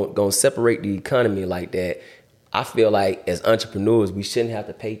government gonna separate the economy like that, I feel like as entrepreneurs, we shouldn't have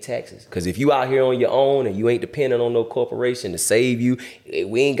to pay taxes. Because if you out here on your own and you ain't dependent on no corporation to save you,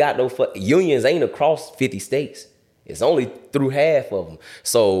 we ain't got no unions ain't across 50 states. It's only through half of them.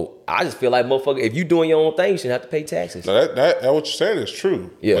 So I just feel like, motherfucker, if you doing your own thing, you shouldn't have to pay taxes. Now that what you're saying is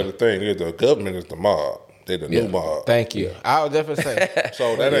true. Yeah. But the thing is, the government is the mob. They the new mob. Thank you. I would definitely say.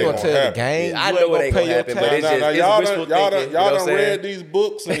 So that ain't gonna happen. The game, I know it ain't gonna happen, but it's just wishful thinking. Y'all done read these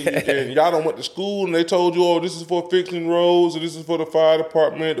books and y'all done went to school and they told you, oh, this is for fixing roads and this is for the fire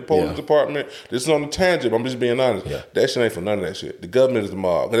department, the police department. This is on the tangent. I'm just being honest. Yeah. That shit ain't for none of that shit. The government is the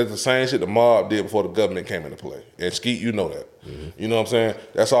mob. But it's the same shit the mob did before the government came into play. And Skeet, you know that. Mm-hmm. You know what I'm saying?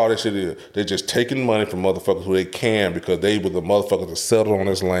 That's all that shit is. They're just taking money from motherfuckers who they can because they were the motherfuckers that settled on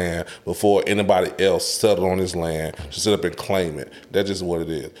this land before anybody else settled on this land to sit up and claim it. That's just what it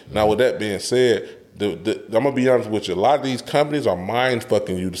is. Mm-hmm. Now, with that being said, I'm going to be honest with you. A lot of these companies are mind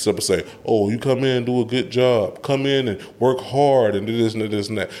fucking you to simply say, oh, you come in and do a good job. Come in and work hard and do this and this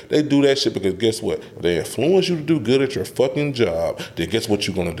and that. They do that shit because guess what? If they influence you to do good at your fucking job, then guess what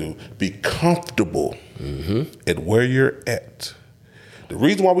you're going to do? Be comfortable at where you're at. The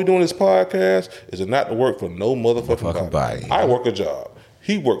reason why we're doing this podcast is not to work for no motherfucking body. I work a job.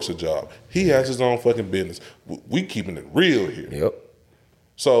 He works a job. He has his own fucking business. We keeping it real here. Yep.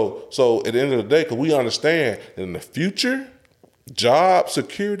 So at the end of the day, because we understand that in the future, job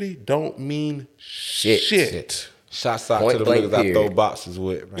security don't mean shit. Shouts out to the niggas I throw boxes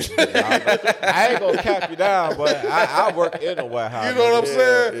with, man. I ain't gonna cap you down, but I work in a warehouse. You know what I'm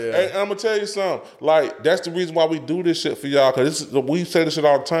saying? Yeah. And I'm gonna tell you something. Like, that's the reason why we do this shit for y'all, because we say this shit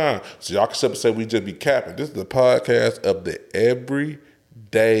all the time. So y'all can sit up and say we just be capping. This is the podcast of the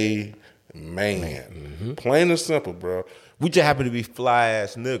everyday man. Mm-hmm. Plain and simple, bro. We just happen to be fly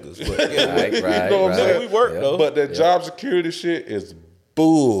ass niggas. But, right, you know what I'm saying? We work though. But that job security shit is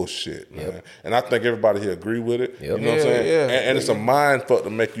bullshit, man. Yep. And I think everybody here agree with it. Yep. You know what I'm saying? Yeah. And it's a mind fuck to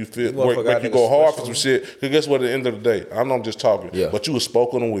make you feel, make you go hard for some shit. Because guess what? At the end of the day, I know I'm just talking, but you was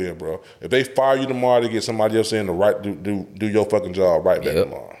spoken on the wheel, bro. If they fire you tomorrow, they get somebody else in to do your fucking job right back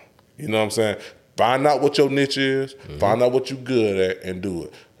tomorrow. You know what I'm saying? Find out what your niche is. Mm-hmm. Find out what you're good at and do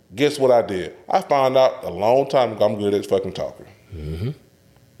it. Guess what I did? I found out a long time ago I'm good at fucking talking. Mm-hmm.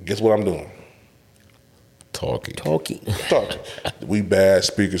 Guess what I'm doing? Talking. We bad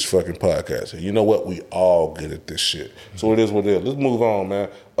speakers fucking podcast. You know what? We all good at this shit. So it is what it is. Let's move on, man.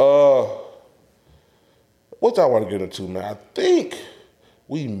 What y'all want to get into, man? I think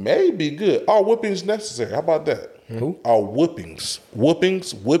we may be good. Are whippings necessary? How about that? Who? Are whippings. When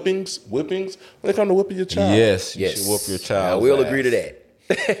they come to whipping your child. Yes, you should whoop your child. We'll agree to that.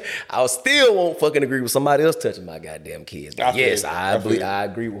 I still won't fucking agree with somebody else touching my goddamn kids. But I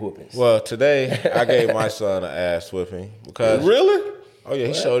agree with whoopings. Well, today I gave my son an ass whipping because really? Oh yeah,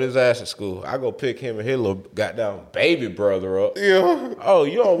 he showed his ass at school. I go pick him and his little goddamn baby brother up. Yeah. Oh,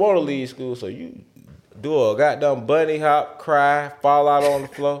 you don't want to leave school, so you do a goddamn bunny hop, cry, fall out on the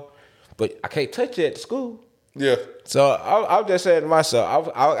floor. But I can't touch you at the school. Yeah. So I was just saying to myself,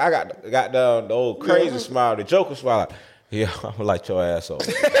 I got down the old crazy smile, the Joker smile. Yeah, I'm gonna light your ass off.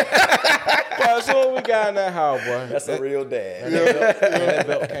 As soon as we got in that house, boy. That's a real dad. That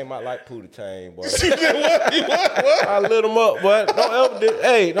belt came out like Pootie Tang, boy. What? I lit him up, boy.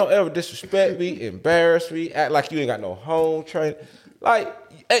 Don't ever disrespect me, embarrass me, act like you ain't got no home training.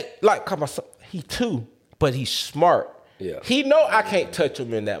 Cause my son, he too, but he's smart. Yeah. He know I can't touch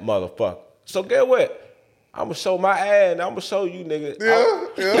him in that motherfucker. So get what? I'm gonna show my ass and I'm gonna show you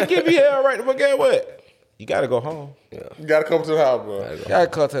niggas. He give me hell right, but get what? You gotta go home. Yeah. You gotta come to the house, bro. You gotta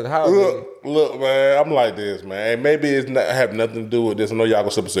come to the house. Look, man, I'm like this, man. Maybe it's not have nothing to do with this. I know y'all gonna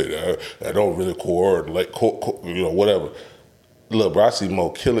sit and say that don't really coordinate, whatever. Look, bro, I see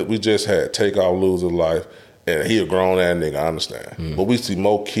Mo kill it. We just had Takeoff lose his life, and he a grown ass nigga. I understand, but we see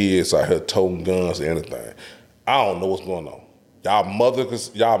more kids out here toting guns and anything. I don't know what's going on. Y'all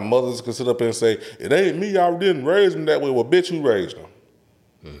mothers can sit up and say it ain't me. Y'all didn't raise them that way. Well, bitch, who raised them?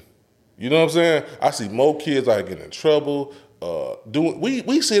 You know what I'm saying? I see more kids out getting in trouble.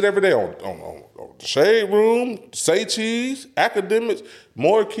 We see it every day on the Shade Room, Say Cheese, academics.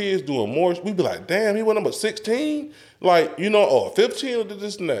 More kids doing more. We be like, damn, he went number 16, or 15 or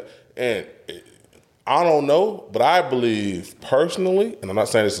this and that. And I don't know, but I believe personally, and I'm not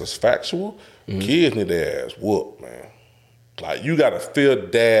saying this is factual. Kids need their ass whooped, man. Like you gotta feel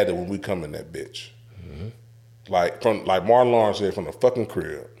daddy when we come in that bitch. Like Martin Lawrence said, from the fucking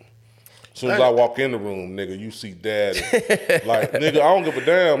crib. As soon as I walk in the room, nigga, you see daddy. Like, nigga, I don't give a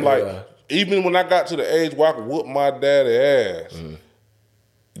damn. Like, even when I got to the age where I could whoop my daddy ass,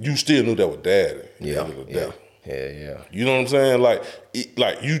 you still knew that was daddy. Yeah. Yeah. You know what I'm saying? Like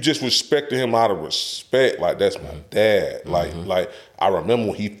you just respected him out of respect. Like, that's my dad. Like I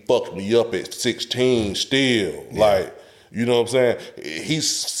remember when he fucked me up at 16 still. Yeah. Like, you know what I'm saying? He's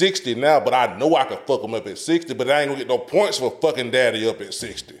 60 now, but I know I can fuck him up at 60, but I ain't gonna get no points for fucking daddy up at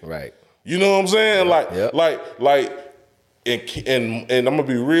 60. Right. You know what I'm saying? Yep. Like, and I'm gonna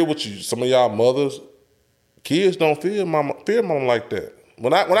be real with you. Some of y'all mothers, kids don't fear mama like that.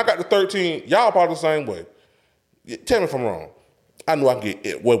 When I got to 13, y'all probably the same way. Tell me if I'm wrong. I knew I could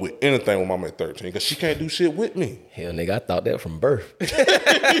get away with anything with mama at 13 because she can't do shit with me. Hell, nigga, I thought that from birth.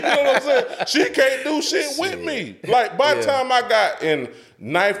 You know what I'm saying? She can't do shit with me. Like, by the time I got in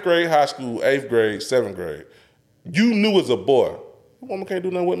 9th grade high school, 8th grade, 7th grade, you knew as a boy, mama can't do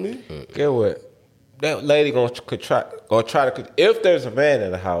nothing with me. Get what? That lady gonna try to, if there's a man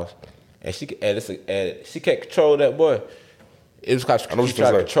in the house and she can't control that boy, it's because she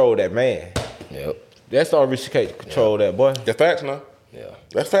trying to control that man. Yep. That's the only reason she can't control that boy. That's facts now. Yeah.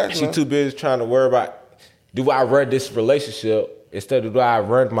 That's facts She now. too busy trying to worry about, do I run this relationship instead of do I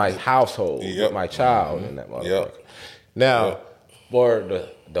run my household with my child and that motherfucker. Yep. Now, for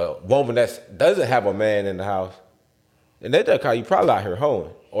the woman that doesn't have a man in the house, and that's because you probably out here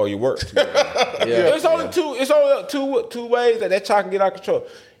hoeing or you work too much. It's only two ways that child can get out of control.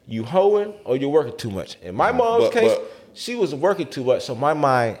 You hoeing or you're working too much. In my mom's case, she was working too much, so my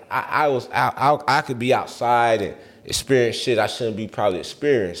mind, I could be outside and experience shit I shouldn't be probably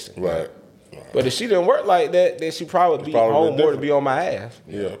experiencing. Right. But if she didn't work like that, then she probably be home more to be on my ass.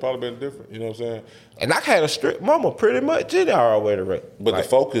 Yeah, it probably been different. You know what I'm saying? And I had a strict mama pretty much in our way to rate. But the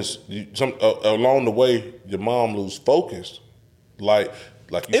focus, along the way, your mom lose focus. Like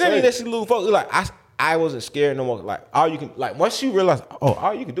you it didn't mean that she lose focus. Like I wasn't scared no more. Like all you can, like once you realize,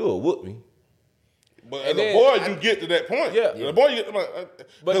 all you can do is whoop me. But as a boy, you get to that point. Yeah. The boy, you get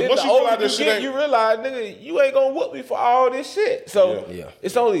but then once the you older realize you get, you realize, nigga, you ain't gonna whoop me for all this shit. So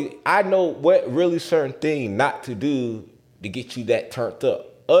it's only, I know what really certain thing not to do to get you that turned up.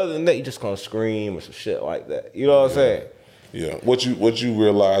 Other than that, you just gonna scream or some shit like that. You know what I'm saying? Yeah. What you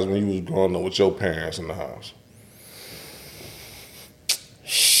realized when you was growing up with your parents in the house?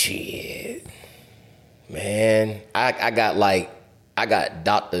 Shit. Man, I got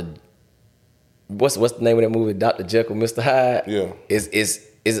Dr. What's the name of that movie? Dr. Jekyll, Mr. Hyde. Yeah.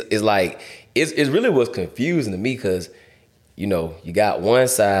 It's like it really was confusing to me because, you know, you got one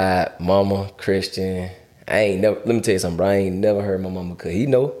side, mama, Christian. Let me tell you something, bro. I ain't never heard my mama cuss. He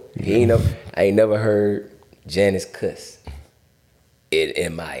ain't never. I ain't never heard Janice cuss.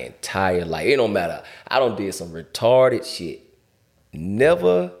 In my entire life. It don't matter. I done did some retarded shit.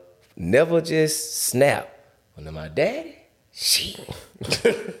 Never just snap. When my daddy, shit.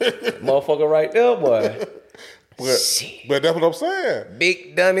 Motherfucker right there, boy. But that's what I'm saying.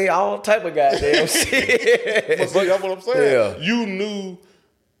 Big dummy, all type of goddamn shit. But see, that's what I'm saying. Yeah. You knew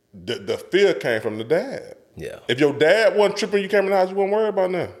the fear came from the dad. Yeah. If your dad wasn't tripping, you came in the house, you wouldn't worry about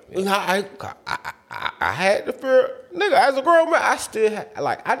nothing. I had the fear, nigga. As a grown man, I still had,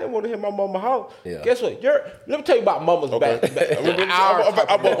 like, I didn't want to hear my mama holler. Yeah. Guess what? Let me tell you about mamas back. Okay, go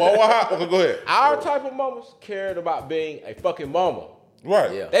ahead. Our type of mamas cared about being a fucking mama.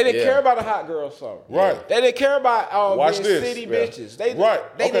 Right. Yeah. They didn't care about a hot girl song. Right. They didn't care about Watch being this. city bitches. They Okay.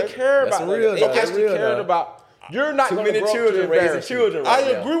 didn't care That's about real, that. though. They That's actually real, cared though. about, you're not Too going to many grow children up to raising embarrass you. children I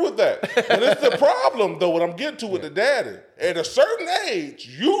right now. agree with that. But it's the problem, though, what I'm getting to with the daddy. At a certain age,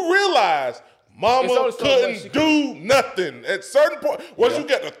 you realize mama only so much she couldn't do nothing. At certain point, once you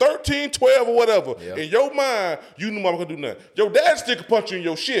got to 13, 12 or whatever, in your mind, you knew mama couldn't do nothing. Your dad still could punch you in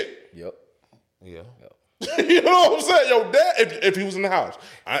your shit. Yep. Yeah. You know what I'm saying? Your dad, if he was in the house.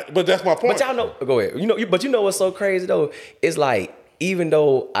 But that's my point. But y'all know, go ahead. But you know what's so crazy though? It's like, even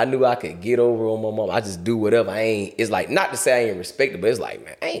though I knew I could get over on my mom, I just do whatever. It's like, not to say I ain't respect her, but it's like,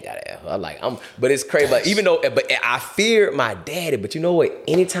 man, I ain't gotta have her. But it's crazy. But even though, but I feared my daddy. But you know what?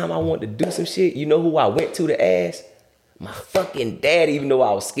 Anytime I wanted to do some shit, you know who I went to ask? My fucking daddy, even though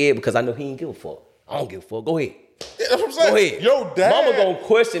I was scared because I know he ain't give a fuck. I don't give a fuck. Go ahead. Yeah, that's what I'm saying. Go ahead. Your dad. Mama gonna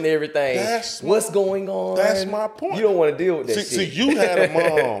question everything. What's going on? That's my point. You don't want to deal with that shit. See, you had a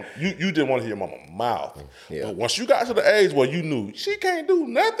mom. You didn't want to hear mama's mouth. Yeah. But once you got to the age where you knew she can't do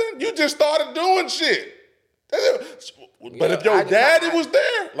nothing, you just started doing shit. But if your daddy was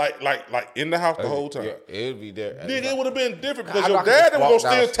there, like in the house the whole time, It'd be there. nigga, it would have been different because I'm your not gonna daddy just was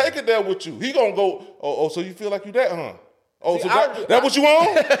walk gonna still down. take it there with you. He gonna go, oh, so you feel like you that, huh? Oh, See, so that what you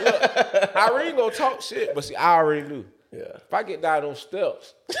on? I ain't gonna talk shit, but see, I already knew. Yeah. If I get down those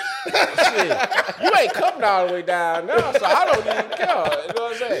steps, shit, you ain't coming all the way down now, so I don't even care. You know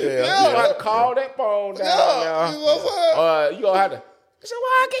what I'm saying? Yeah. You gonna have to call that phone down now. You know what I'm saying? You gonna have to said,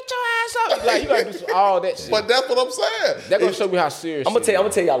 "Why get your ass up?" Like you gotta do all that shit. But that's what I'm saying. That gonna show me how serious. I'm gonna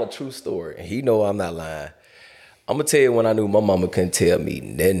tell y'all a true story, and he know I'm not lying. I'm gonna tell you when I knew my mama couldn't tell me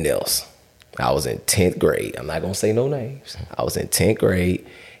nothing else. I was in 10th grade. I'm not gonna say no names. I was in 10th grade,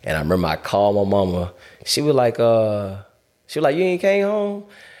 and I remember I called my mama. She was like, you ain't came home?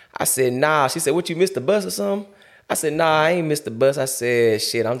 I said, nah. She said, what, you missed the bus or something? I said, nah, I ain't missed the bus. I said,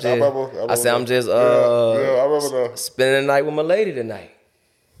 shit, I'm just, I'm just spending the night with my lady tonight.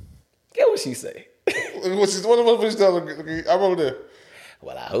 Get what she say? What she telling? I remember that.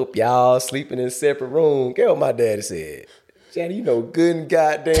 Well, I hope y'all sleeping in separate rooms. Get what my daddy said. Johnny, you know good and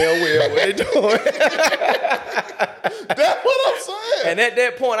goddamn well what they doing. That's what I'm saying. And at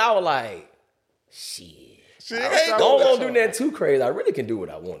that point, I was like, shit. I don't do nothing too crazy. I really can do what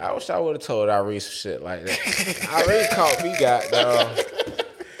I want. I wish I would have told R.I.P some shit like that. R.I.P caught me, goddamn.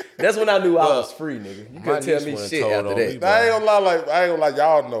 That's when I knew I was free, nigga. You couldn't tell me shit after that. I ain't gonna lie,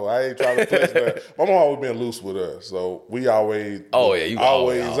 y'all know. I ain't trying to flex that. My mom always been loose with us, so we always always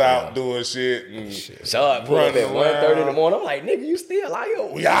out doing shit. And Shot pull up at 1:30 in the morning. I'm like, nigga, you still out here?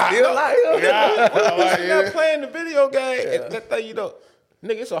 Still out here? Yeah. Not playing the video game. Yeah. That thing, you know.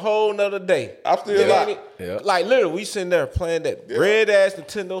 Nigga, it's a whole nother day. I'm still like literally, we sitting there playing that red ass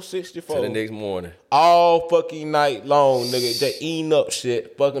Nintendo 64 till the next morning, all fucking night long, nigga. Just eating up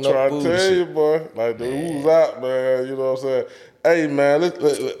shit, fucking up food. Trying to tell you, boy, like the who's out, man. You know what I'm saying? Hey, man,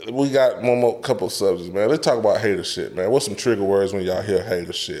 we got one more couple of subjects, man. Let's talk about hater shit, man. What's some trigger words when y'all hear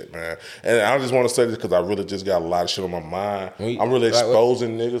hater shit, man? And I just want to say this because I really just got a lot of shit on my mind. I'm really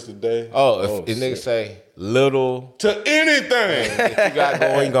exposing niggas today. If niggas say little to anything that you got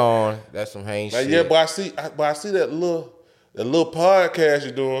going on, that's some hang shit. Yeah, but I see that little podcast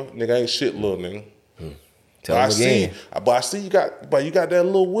you doing, nigga ain't shit, little nigga. But I see you got that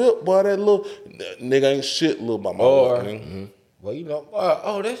little whip, boy. That little nigga ain't shit, little by my boy, nigga. Mm-hmm. Well, you know,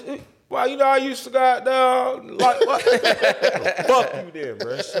 that's it. Well, you know, I used to goddamn like what? Fuck you there,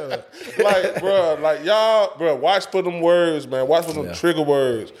 bro. Shut up. Y'all, bro, watch for them words, man. Watch for them trigger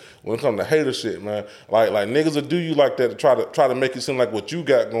words when it comes to hater shit, man. Like niggas will do you like that to try to make it seem like what you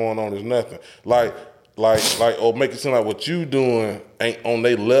got going on is nothing. Or make it seem like what you doing ain't on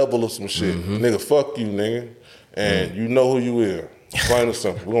their level of some shit. Mm-hmm. Nigga, fuck you, nigga. And you know who you is. Plain and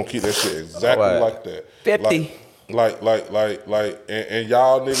simple. We're gonna keep that shit exactly like that. 50. And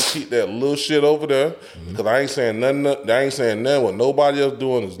y'all niggas keep that little shit over there. Because I ain't saying nothing what nobody else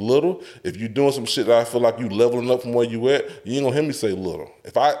doing is little. If you doing some shit that I feel like you leveling up from where you at, you ain't gonna hear me say little.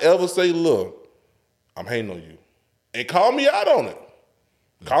 If I ever say little, I'm hating on you. And call me out on it.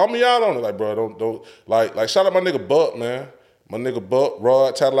 Call me out on it. Like, bro, don't like shout out my nigga Buck, man. My nigga Buck,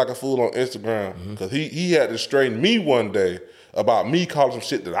 Rod, chatted like a fool on Instagram. Because he had to straighten me one day about me calling some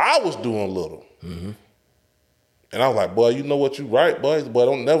shit that I was doing little. Mm-hmm. And I was like, boy, you know what you right, boy. Boy,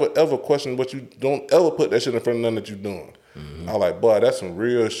 don't never ever question what you, don't ever put that shit in front of nothing that you doing. Mm-hmm. I was like, boy, that's some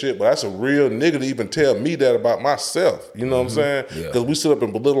real shit, but that's a real nigga to even tell me that about myself. You know what I'm saying? Because we sit up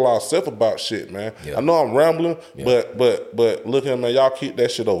and belittle ourselves about shit, man. Yeah. I know I'm rambling, but look here, man, y'all keep that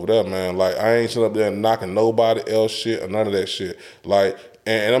shit over there, man. Like, I ain't sitting up there knocking nobody else shit or none of that shit. Like,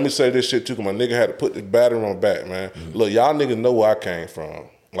 and let me say this shit too, because my nigga had to put this battery on back, man. Mm-hmm. Look, y'all niggas know where I came from.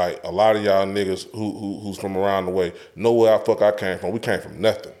 Like, a lot of y'all niggas who's from around the way know where I came from. We came from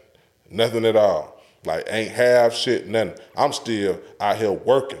nothing. Nothing at all. Like, ain't half shit, nothing. I'm still out here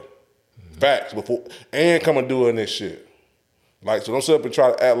working. Mm-hmm. Facts. Before and coming doing this shit. Like, so don't sit up and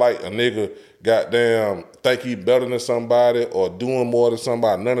try to act like a nigga goddamn think he better than somebody or doing more than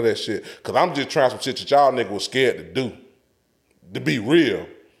somebody. None of that shit. Because I'm just trying some shit that y'all niggas was scared to do. To be real.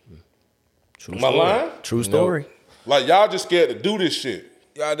 True story. Am I lying? True story. Like, y'all just scared to do this shit.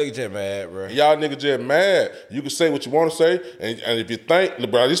 Y'all niggas just mad, bro. Y'all niggas just mad. You can say what you want to say, and if you think,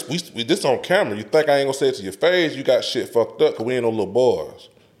 bro, this on camera, you think I ain't gonna say it to your face, you got shit fucked up, because we ain't no little boys.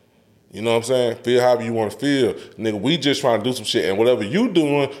 You know what I'm saying? Feel however you want to feel. Nigga, we just trying to do some shit, and whatever you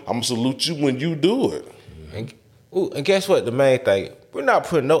doing, I'm gonna salute you when you do it. And guess what? The main thing, we're not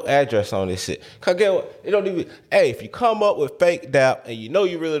putting no address on this shit. Cause guess what? It don't even. Hey, if you come up with fake doubt and you know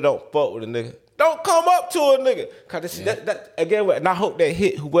you really don't fuck with a nigga, don't come up to a nigga. Cause that again, and I hope that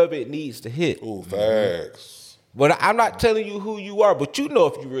hit whoever it needs to hit. Ooh, facts. But I'm not telling you who you are, but you know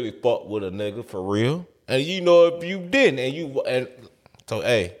if you really fuck with a nigga for real, and you know if you didn't, and so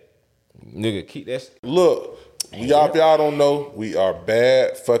hey, nigga, keep that. Look, y'all, if y'all don't know, we are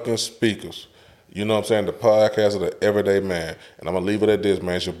bad fucking speakers. You know what I'm saying? The podcast of the everyday man. And I'm going to leave it at this,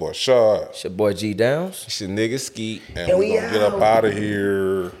 man. It's your boy, Shard. It's your boy, G Downs. It's your nigga, Skeet. And we going to get up out of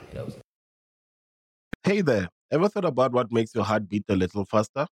here. Hey there. Ever thought about what makes your heart beat a little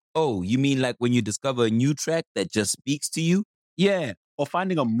faster? Oh, you mean like when you discover a new track that just speaks to you? Yeah, or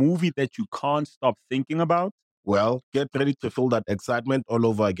finding a movie that you can't stop thinking about? Well, get ready to feel that excitement all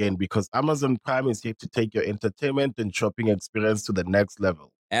over again because Amazon Prime is here to take your entertainment and shopping experience to the next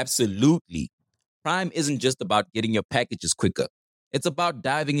level. Absolutely. Prime isn't just about getting your packages quicker. It's about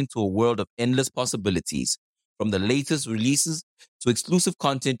diving into a world of endless possibilities, from the latest releases to exclusive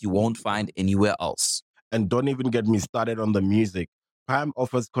content you won't find anywhere else. And don't even get me started on the music. Prime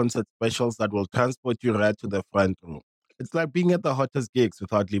offers concert specials that will transport you right to the front room. It's like being at the hottest gigs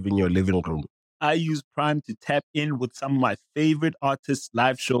without leaving your living room. I use Prime to tap in with some of my favorite artists'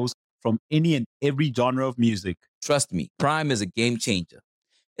 live shows from any and every genre of music. Trust me, Prime is a game changer.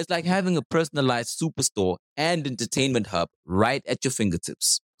 It's like having a personalized superstore and entertainment hub right at your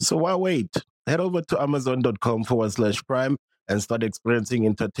fingertips. So why wait? Head over to amazon.com/Prime and start experiencing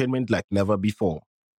entertainment like never before.